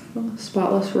piece,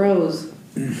 Spotless Rose.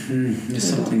 There's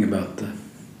something about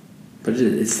but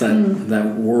it's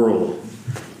that whirl,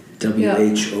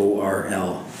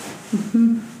 WHORL,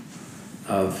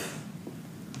 of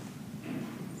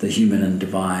the human and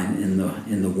divine in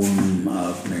the womb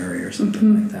of Mary or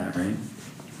something like that, right?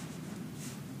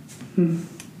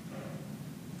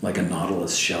 Like a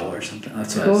nautilus shell or something.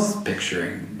 That's what I was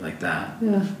picturing, like that.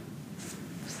 Yeah.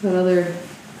 It's that other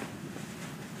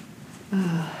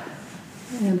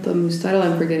anthem whose title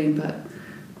I'm forgetting, but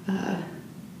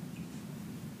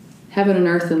Heaven and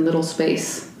Earth in Little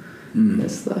Space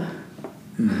is the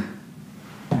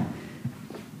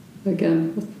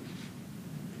again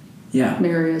Yeah.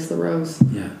 Mary as the rose.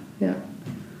 Yeah.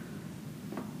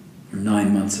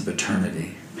 9 months of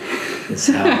eternity is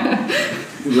how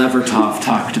Levertov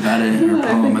talked about it in her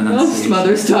poem. I think most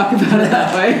mothers talk about it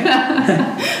that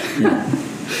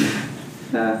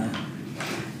way.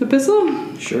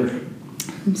 Epistle? Sure.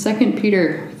 From 2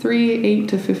 Peter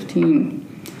 3:8-15.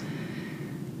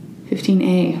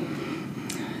 15a.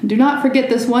 Do not forget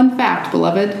this one fact,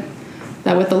 beloved,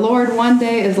 that with the Lord 1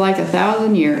 day is like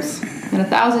 1,000 years, and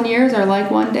 1,000 years are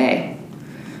like 1 day.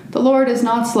 The Lord is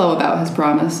not slow about his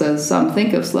promise, as some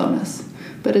think of slowness,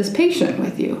 but is patient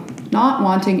with you, not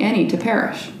wanting any to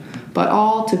perish, but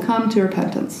all to come to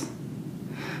repentance.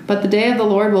 But the day of the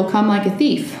Lord will come like a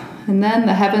thief, and then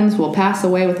the heavens will pass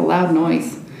away with a loud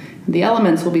noise, and the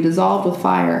elements will be dissolved with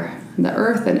fire, and the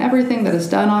earth and everything that is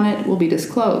done on it will be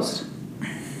disclosed.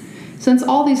 Since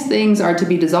all these things are to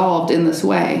be dissolved in this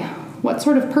way, what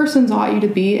sort of persons ought you to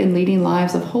be in leading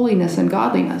lives of holiness and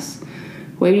godliness,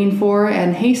 waiting for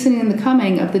and hastening the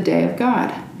coming of the day of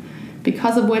God,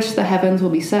 because of which the heavens will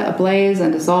be set ablaze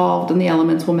and dissolved, and the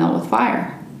elements will melt with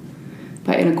fire?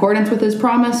 But in accordance with his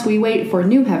promise, we wait for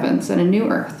new heavens and a new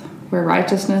earth, where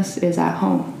righteousness is at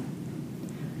home.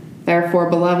 Therefore,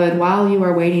 beloved, while you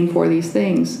are waiting for these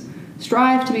things,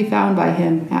 strive to be found by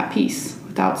him at peace,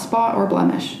 without spot or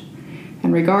blemish,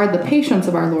 and regard the patience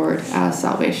of our Lord as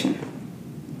salvation.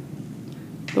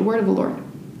 The word of the Lord.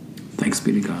 Thanks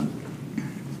be to God.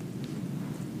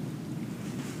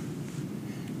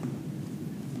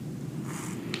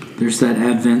 There's that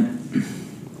Advent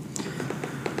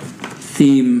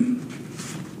theme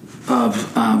of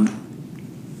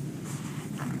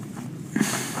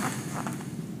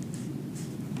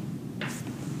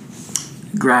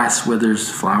grass withers,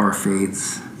 flower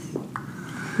fades,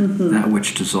 that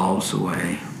which dissolves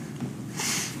away.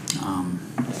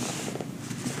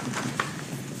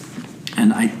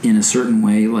 And in a certain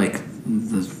way, like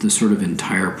the sort of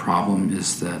entire problem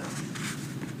is that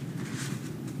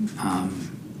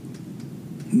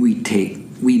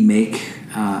we make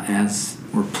as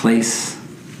or place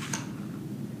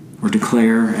or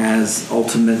declare as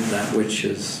ultimate that which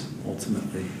is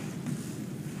ultimately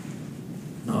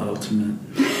not ultimate.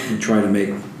 We try to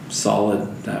make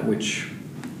solid that which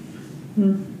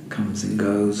comes and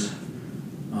goes.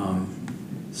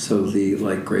 So the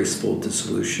graceful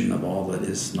dissolution of all that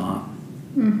is not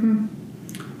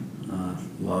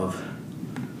love.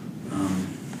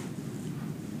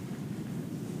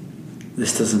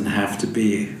 This doesn't have to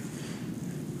be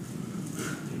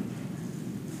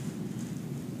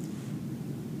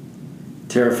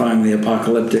terrifyingly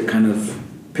apocalyptic kind of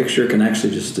picture. It can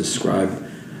actually just describe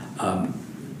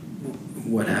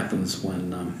what happens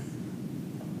when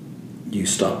you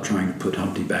stop trying to put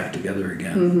Humpty back together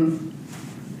again.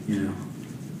 You know,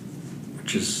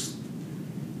 which is,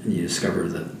 and you discover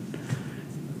that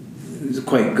he's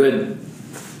quite good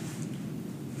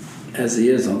as he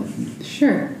is.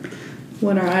 Sure.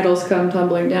 When our idols come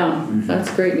tumbling down. That's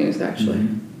great news, actually.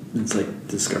 It's like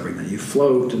discovering that you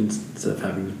float instead of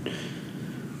having.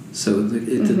 So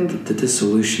the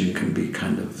dissolution can be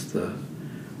kind of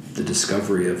the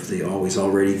discovery of the always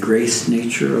already graced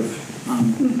nature of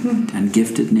and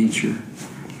gifted nature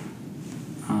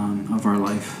of our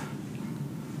life.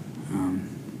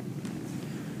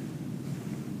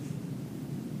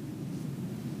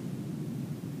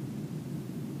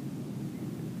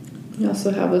 We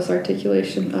also have this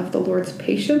articulation of the Lord's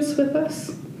patience with us.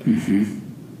 Mm-hmm.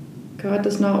 God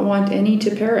does not want any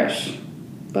to perish,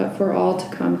 but for all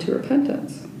to come to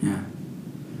repentance. Yeah.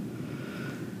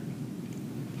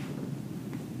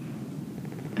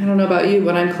 I don't know about you,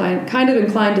 but I'm kind of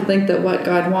inclined to think that what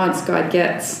God wants, God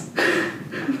gets.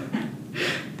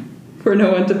 For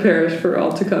no one to perish, for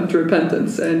all to come to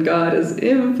repentance. And God is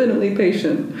infinitely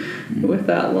patient with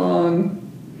that long,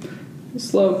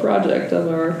 slow project of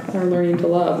our learning to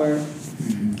love, our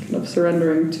kind of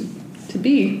surrendering to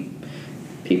be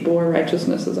people where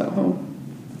righteousness is at home.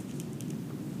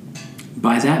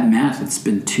 By that math, it's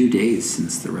been 2 days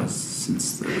since the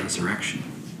resurrection.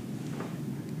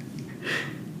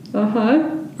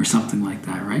 Or something like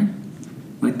that, right?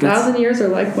 Like 1,000 years are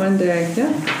like one day.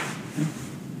 Yeah.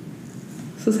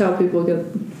 This is how people get.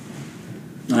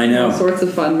 I know. All sorts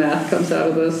of fun math comes out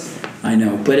of this. I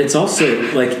know, but it's also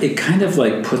like it kind of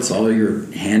like puts all your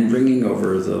hand wringing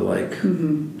over the like,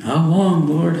 how long,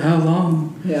 Lord, how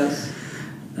long? Yes.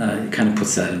 It kind of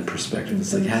puts that in perspective.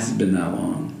 It's like, it hasn't been that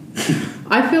long.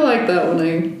 I feel like that when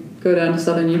I go down to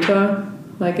southern Utah,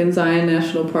 like in Zion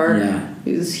National Park. Yeah.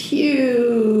 These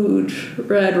huge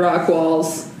red rock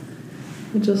walls.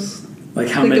 I just like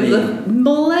how think many of the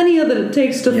millennia that it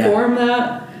takes to form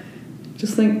that.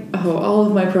 Just think, oh, all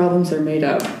of my problems are made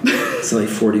up. It's like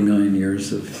 40 million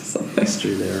years of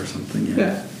history there or something.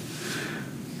 Yeah.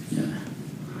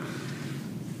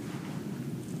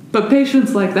 But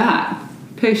patience like that,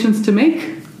 patience to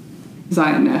make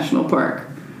Zion National Park.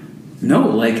 No,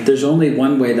 like there's only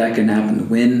one way that can happen: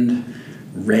 wind,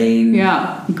 rain.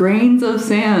 Yeah, grains of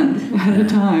sand at a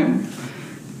time.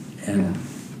 And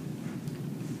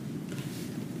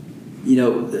you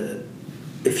know,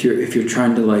 if you're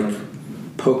trying to like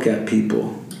poke at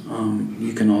people,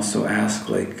 you can also ask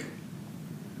like,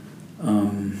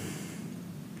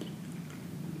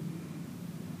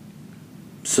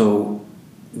 so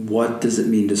what does it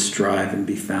mean to strive and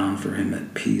be found for Him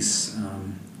at peace,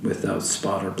 without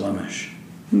spot or blemish?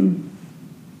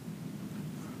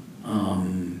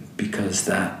 Because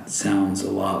that sounds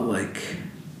a lot like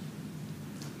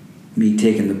me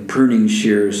taking the pruning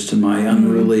shears to my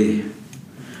unruly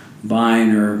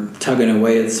vine, or tugging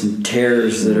away at some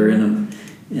tares that are in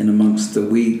amongst the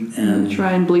wheat, and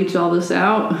try and bleach all this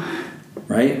out.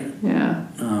 Right? Yeah.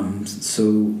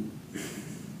 So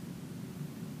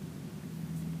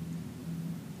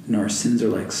our sins are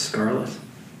like scarlet,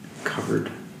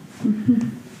 covered.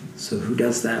 So who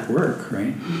does that work,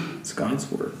 right? It's God's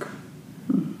work.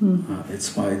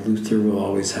 It's why Luther will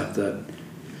always have that.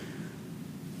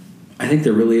 I think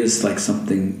there really is like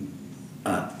something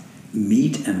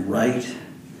meet and right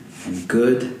and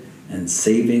good and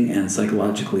saving and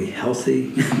psychologically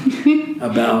healthy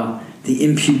about the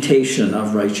imputation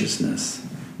of righteousness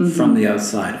from the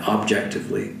outside,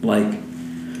 objectively, like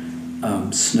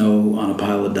snow on a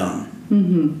pile of dung.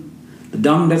 The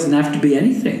dung doesn't have to be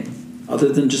anything other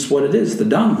than just what it is, the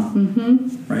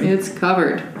dung. Right? It's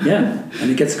covered. Yeah, and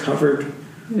it gets covered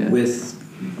with,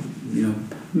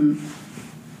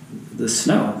 the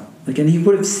snow. Like, and he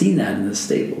would have seen that in the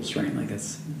stables, right? Like,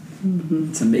 it's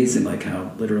amazing, like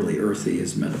how literally earthy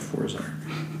his metaphors are.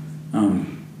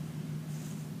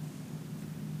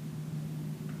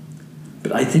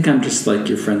 But I think I'm just like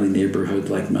your friendly neighborhood,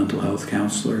 like mental health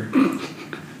counselor,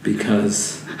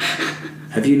 because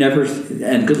have you never?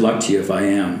 And good luck to you if I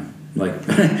am. Like,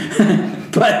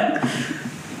 but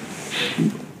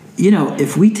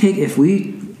if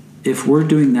we're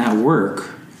doing that work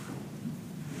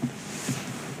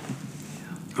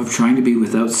of trying to be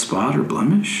without spot or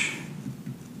blemish,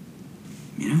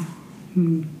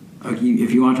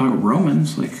 if you want to talk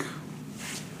Romans, like,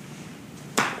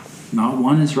 not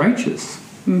one is righteous,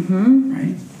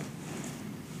 right?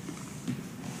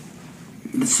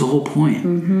 That's the whole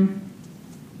point.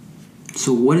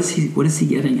 So what is he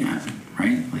getting at,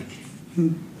 right? Like,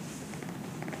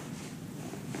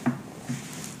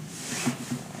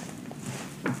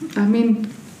 I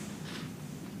mean,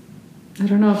 I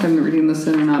don't know if I'm reading this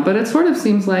in or not, but it sort of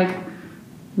seems like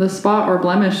the spot or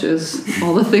blemish is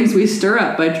all the things we stir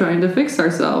up by trying to fix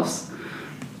ourselves.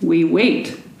 We wait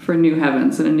for new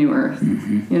heavens and a new earth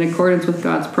in accordance with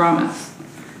God's promise.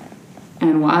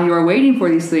 And while you are waiting for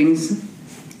these things,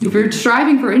 if you're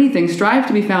striving for anything, strive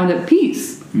to be found at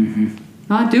peace,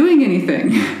 not doing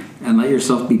anything. And let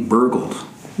yourself be burgled.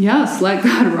 Yes, let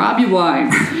God rob you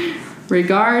blind.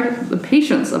 regard the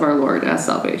patience of our Lord as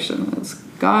salvation. It's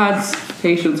God's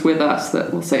patience with us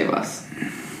that will save us.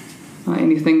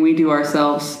 Anything we do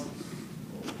ourselves.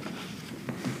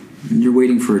 And you're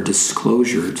waiting for a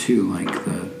disclosure too, like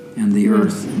the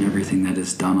earth and everything that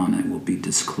is done on it will be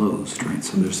disclosed, right?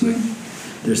 So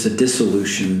there's a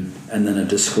dissolution and then a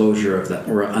disclosure of that,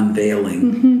 or an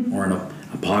unveiling, or an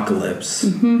apocalypse.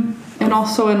 And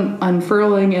also an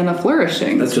unfurling and a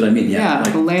flourishing. That's what I mean, yeah.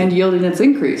 Like the land yielding its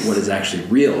increase. What is actually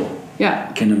real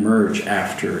can emerge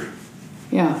after.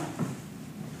 Yeah.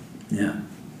 Yeah.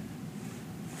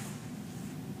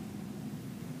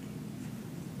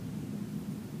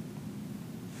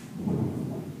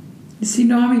 You see,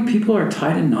 know how many people are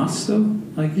tied in knots, though?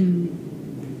 Like,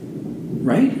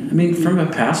 right? I mean, from a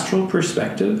pastoral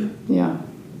perspective. Yeah.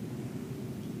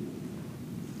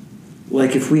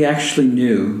 Like, if we actually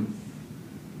knew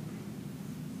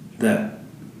that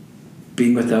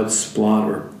being without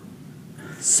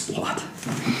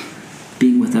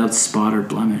being without spot or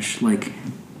blemish, like,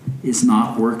 is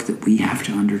not work that we have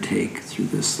to undertake through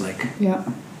this, like,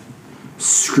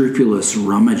 scrupulous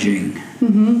rummaging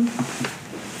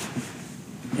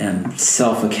and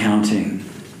self-accounting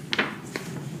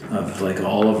of, like,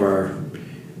 all of our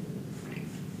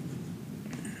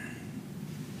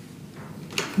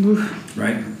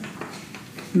right?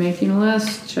 Making a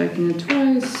list, checking it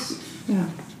twice. Yeah.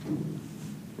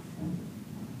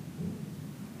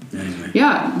 Anyway.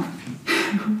 Yeah.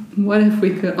 What if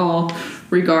we could all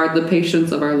regard the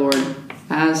patience of our Lord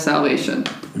as salvation?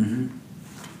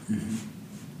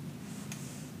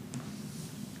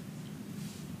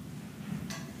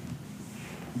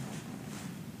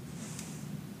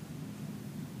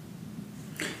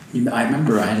 I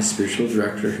remember I had a spiritual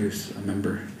director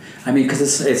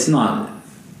because it's not,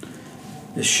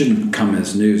 it shouldn't come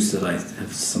as news that I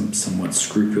have some somewhat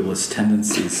scrupulous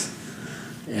tendencies.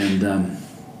 And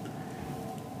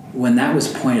when that was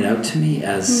pointed out to me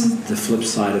as the flip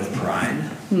side of pride,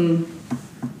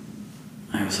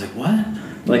 I was like, what?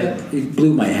 Like, it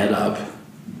blew my head up.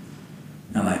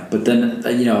 But then,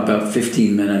 about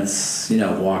 15 minutes,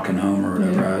 walking home or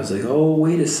whatever, I was like, oh,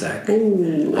 wait a sec.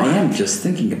 Ooh. I am just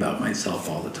thinking about myself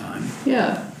all the time.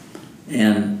 Yeah.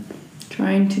 And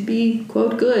trying to be,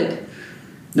 quote, good.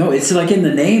 No, it's like in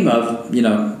the name of,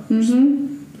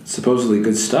 supposedly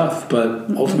good stuff,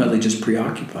 but ultimately just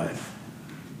preoccupied.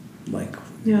 Like,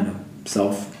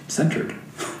 self-centered.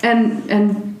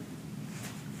 And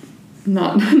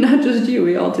not just you,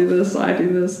 we all do this, I do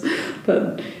this,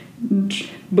 but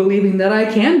believing that I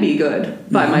can be good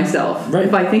by myself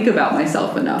if I think about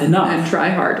myself enough and try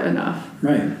hard enough.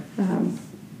 Right.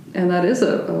 And that is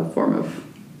a form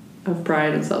of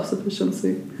pride and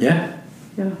self-sufficiency. Yeah.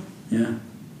 Yeah. Yeah.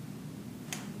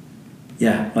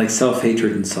 Yeah, like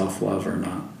self-hatred and self-love are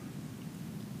not.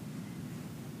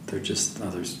 They're just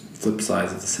others flip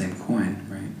sides of the same coin,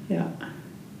 right? Yeah.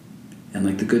 And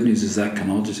like the good news is that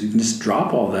you can just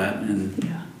drop all that and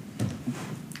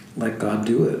let God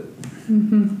do it.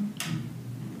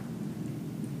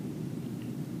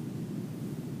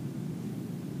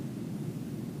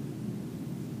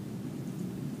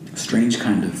 Strange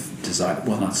kind of desire,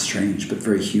 well, not strange, but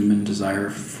very human desire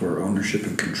for ownership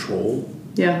and control.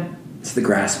 Yeah. It's the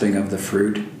grasping of the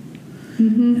fruit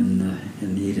in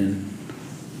Eden.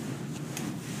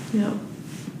 Yeah.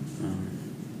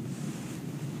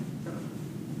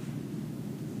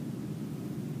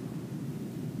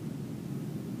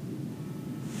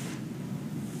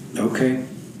 Okay.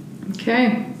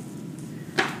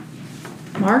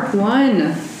 Mark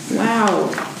 1. Wow.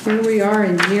 Here we are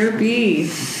in year B,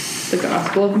 the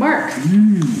Gospel of Mark.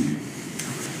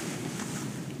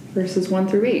 Verses 1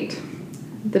 through 8.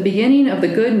 The beginning of the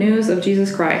good news of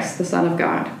Jesus Christ, the Son of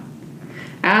God.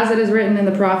 As it is written in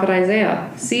the prophet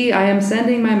Isaiah, "See, I am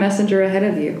sending my messenger ahead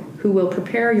of you, who will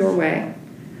prepare your way.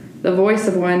 The voice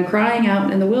of one crying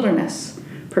out in the wilderness,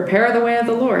 prepare the way of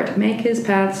the Lord, make his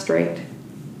path straight."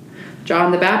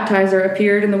 John the Baptizer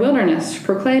appeared in the wilderness,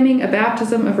 proclaiming a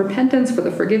baptism of repentance for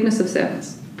the forgiveness of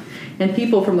sins. And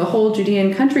people from the whole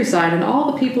Judean countryside and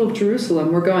all the people of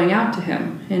Jerusalem were going out to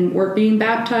him and were being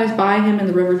baptized by him in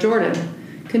the river Jordan,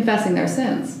 confessing their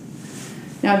sins.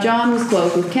 Now John was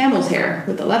clothed with camel's hair,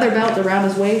 with a leather belt around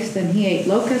his waist, and he ate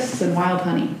locusts and wild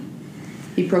honey.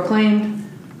 He proclaimed,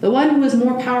 "The one who is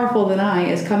more powerful than I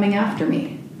is coming after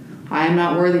me. I am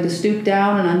not worthy to stoop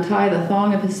down and untie the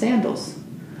thong of his sandals.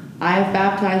 I have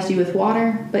baptized you with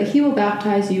water, but he will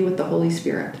baptize you with the Holy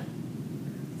Spirit."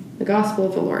 The Gospel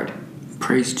of the Lord.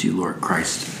 Praise to you, Lord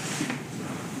Christ.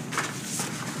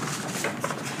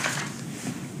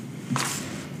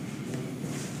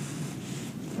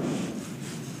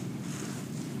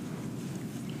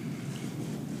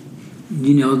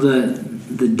 You know the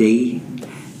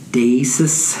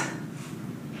deisis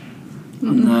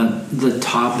on the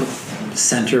top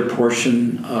center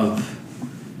portion of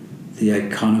the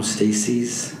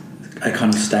iconostasis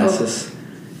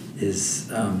is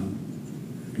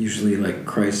usually like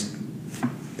Christ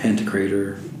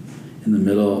Pantocrator in the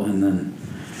middle, and then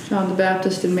John the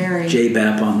Baptist and Mary.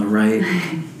 J-Bap on the right,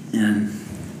 and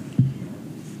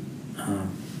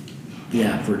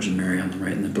Virgin Mary on the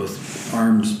right, and then both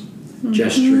arms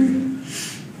gesturing.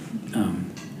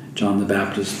 John the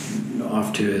Baptist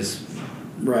off to his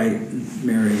right,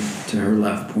 Mary to her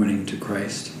left, pointing to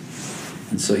Christ.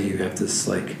 And so you have this,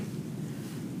 like,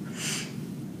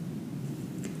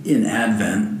 in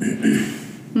Advent,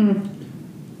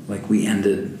 like we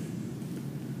ended,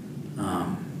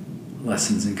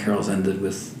 lessons and carols ended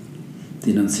with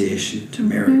the Annunciation to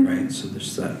Mary, right? So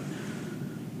there's that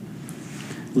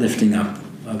lifting up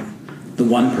of the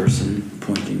one person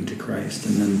pointing to Christ,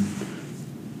 and then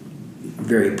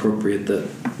very appropriate that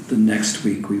the next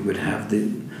week we would have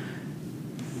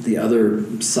the other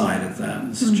side of that.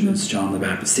 It's John the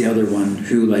Baptist, the other one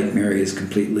who, like Mary, is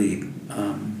completely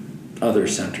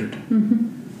other-centered,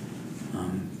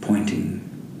 pointing.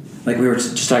 Like we were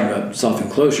just talking about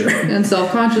self-enclosure. And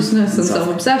self-consciousness and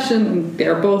self-obsession, and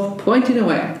they're both pointing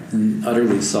away. And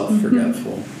utterly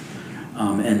self-forgetful.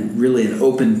 And really an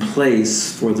open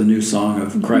place for the new song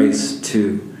of Christ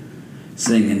to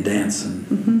sing and dance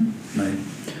in. Right?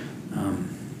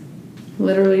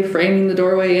 Literally framing the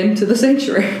doorway into the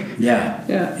sanctuary. Yeah.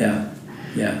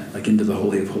 Like into the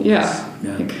Holy of Holies. Yeah.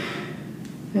 Like,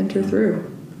 enter through.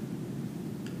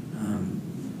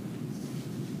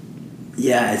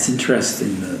 It's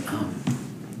interesting that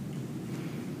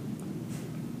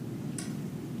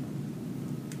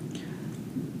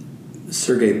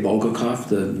Sergei Bulgakov,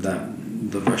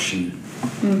 the Russian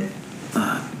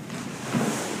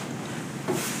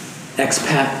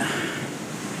expat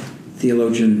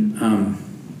theologian,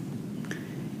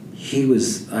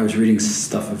 I was reading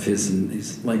stuff of his, and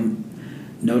he's like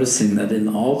noticing that in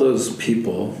all those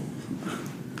people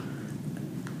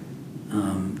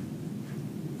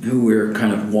who we're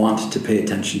kind of want to pay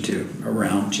attention to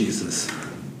around Jesus,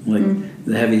 like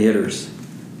the heavy hitters,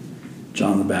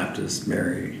 John the Baptist,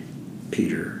 Mary,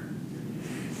 Peter,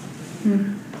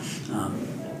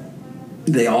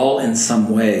 they all in some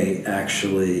way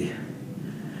actually,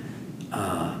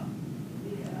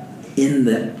 in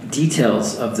the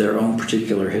details of their own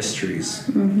particular histories,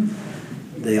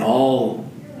 they all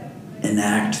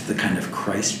enact the kind of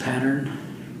Christ pattern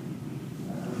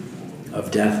of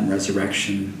death and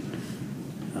resurrection,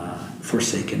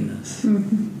 forsakenness.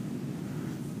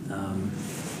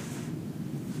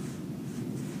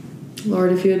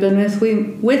 Lord, if you had been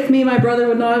with me, my brother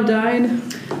would not have died.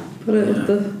 Put it with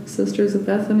the sisters of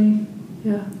Bethany.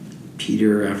 Yeah.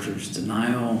 Peter after his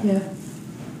denial. Yeah.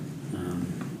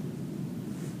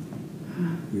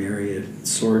 Mary, a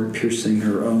sword piercing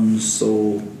her own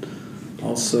soul.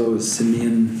 Also,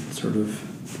 Simeon sort of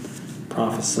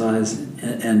prophesies.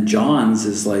 And John's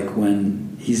is like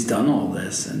when he's done all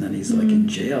this, and then he's like in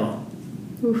jail.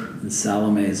 Oof. And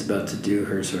Salome is about to do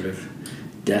her sort of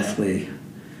deathly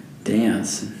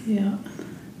dance. Yeah.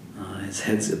 His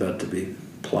head's about to be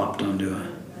plopped onto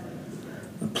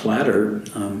a platter,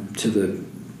 to the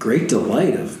great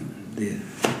delight of the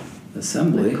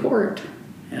assembly. The court.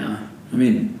 Yeah. I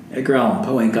mean, Edgar Allan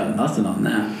Poe ain't got nothing on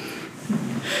that.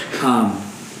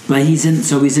 But he's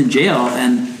in jail,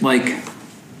 and like,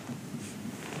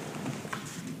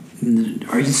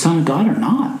 are you the Son of God or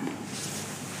not?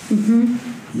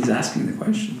 He's asking the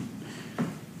question.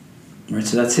 Right,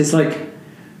 so that's his like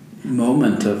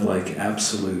moment of like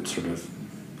absolute sort of,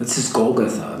 that's his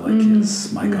Golgotha, like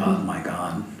his my God,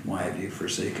 why have you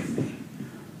forsaken me?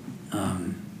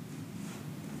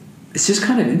 It's just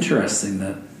kind of interesting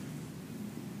that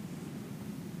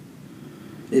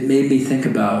it made me think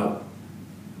about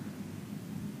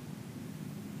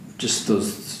just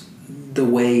the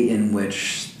way in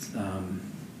which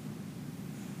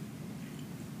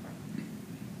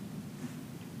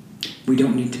we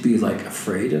don't need to be like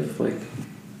afraid of like,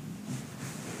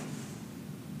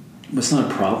 it's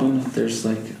not a problem if there's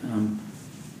like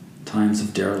times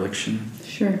of dereliction.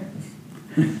 Sure.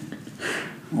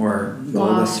 Or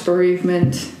loss,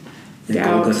 bereavement,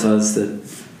 doubt. Golgothas that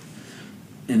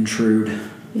intrude.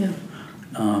 Yeah.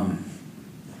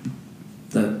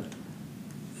 That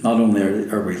not only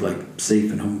are we like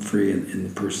safe and home free in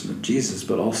the person of Jesus,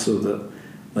 but also that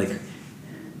like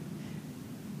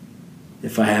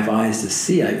if I have eyes to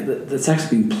see, that's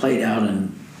actually being played out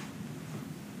in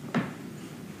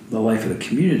the life of the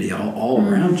community all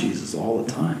around Jesus all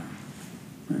the time.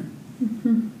 Right?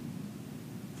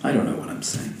 I'm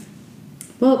saying.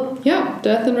 Well, yeah,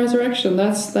 death and resurrection.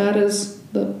 That is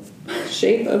the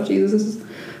shape of Jesus'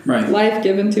 Right. life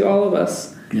given to all of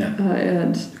us. Yeah.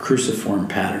 And Cruciform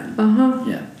pattern.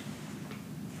 Yeah.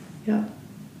 Yeah.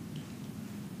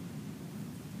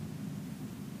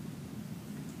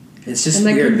 It's just And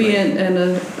that weird. could be an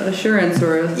assurance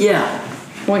or a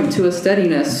point to a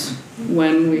steadiness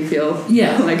when we feel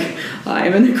like I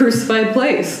am in the crucified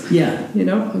place. Yeah.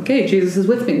 Okay, Jesus is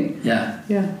with me. Yeah.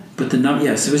 Yeah. But so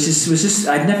it was just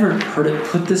I'd never heard it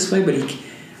put this way, but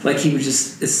he was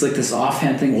just, it's like this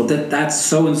offhand thing. Well, that's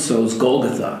so and so's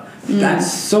Golgotha.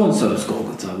 That's so and so's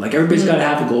Golgotha. Like everybody's got to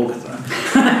have a Golgotha.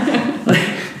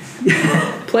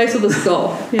 Place of the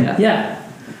skull. Yeah.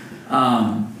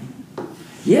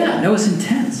 Yeah. No, it's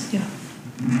intense. Yeah.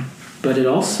 But it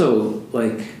also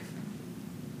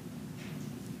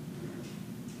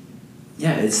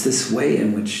it's this way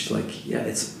in which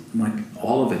it's like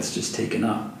all of it's just taken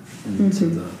up into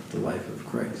the life of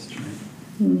Christ, right?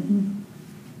 Mm-hmm.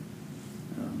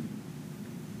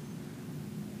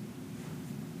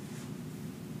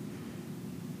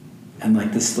 And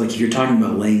this, if you're talking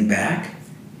about laying back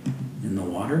in the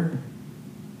water,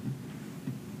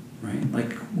 right?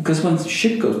 Because when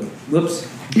shit goes,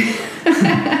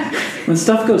 when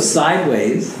stuff goes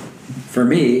sideways, for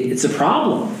me, it's a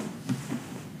problem.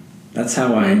 That's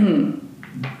how I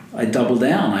double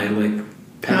down. I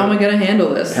pedal, how am I going to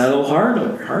handle this? Pedal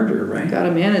harder, right? Got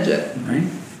to manage it, right?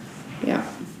 Yeah.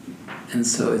 And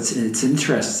so it's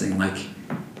interesting,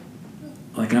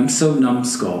 I'm so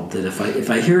numbskulled that if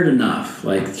I hear it enough,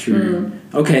 through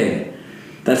okay,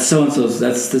 that's so and so's,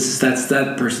 that's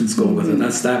that person's Golgotha,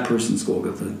 that's that person's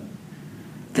Golgotha,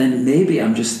 then maybe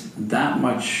I'm just that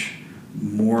much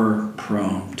more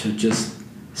prone to just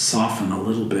soften a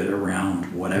little bit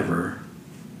around whatever,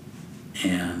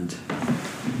 and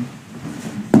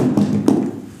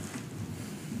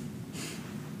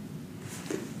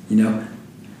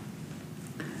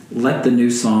let the new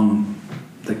song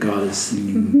that God is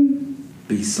singing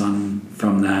be sung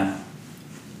from that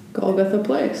Golgotha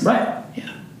place. Right.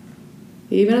 Yeah.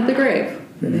 Even at the grave.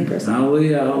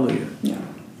 Hallelujah, hallelujah. Yeah.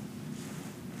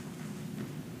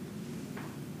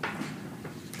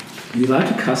 You allowed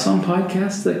to cuss on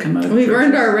podcasts that come out of We've churches?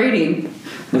 earned our rating.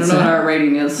 I don't know what our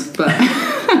rating is, but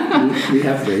we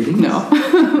have ratings? No.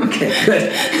 Okay,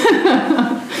 good.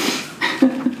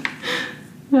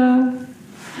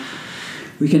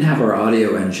 We can have our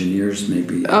audio engineers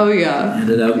maybe edit out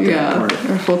that part.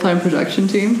 Our full-time production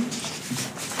team.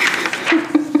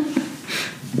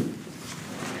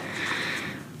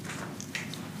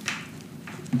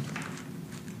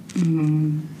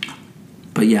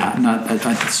 But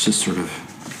it's just sort of...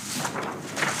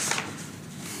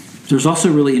 There's also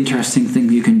a really interesting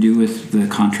thing you can do with the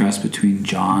contrast between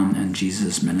John and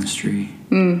Jesus' ministry.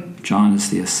 John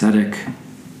is the ascetic,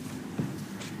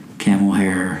 camel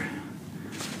hair,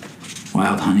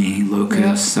 wild honey,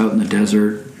 locusts, out in the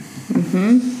desert.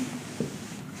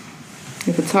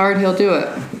 If it's hard, he'll do it.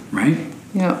 Right?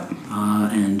 Yeah.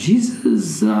 And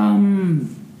Jesus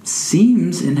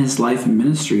seems in his life and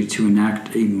ministry to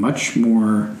enact a much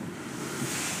more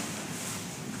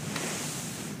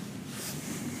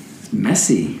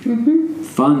messy,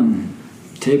 fun,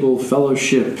 table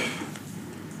fellowship,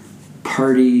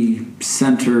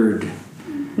 party-centered,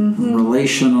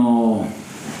 relational...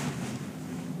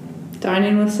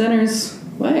 Dining with sinners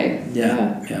way.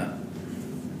 Yeah.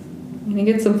 And he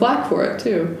gets some flack for it,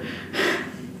 too.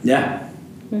 Yeah.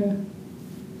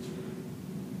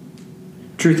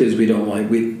 Truth is, we don't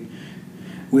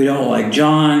like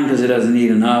John because he doesn't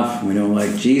eat enough. We don't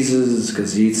like Jesus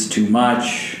because he eats too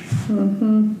much.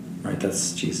 Right?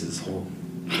 That's Jesus' whole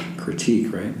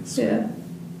critique, right? Yeah.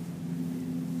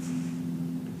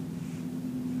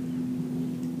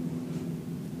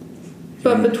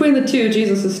 But between the two,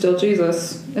 Jesus is still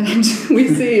Jesus. And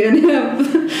we see in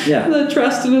him the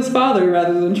trust in his Father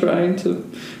rather than trying to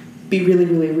be really,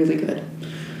 really, really good.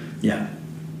 Yeah.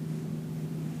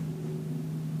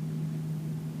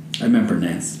 I remember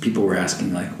Nancy, people were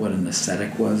asking what an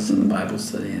ascetic was in the Bible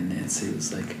study, and Nancy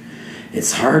was like,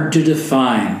 it's hard to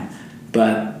define,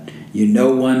 but you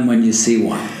know one when you see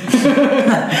one.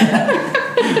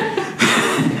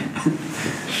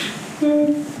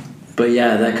 But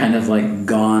that kind of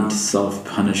gaunt,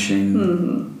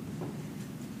 self-punishing,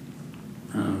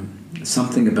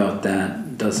 something about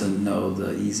that doesn't know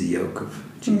the easy yoke of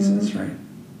Jesus, right?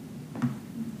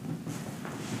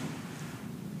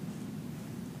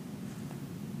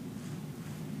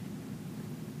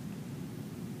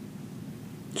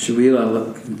 Should we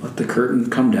let the curtain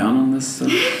come down on this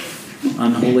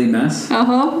unholy mess?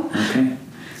 Uh-huh. Okay.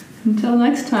 Until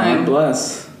next time. God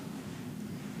bless.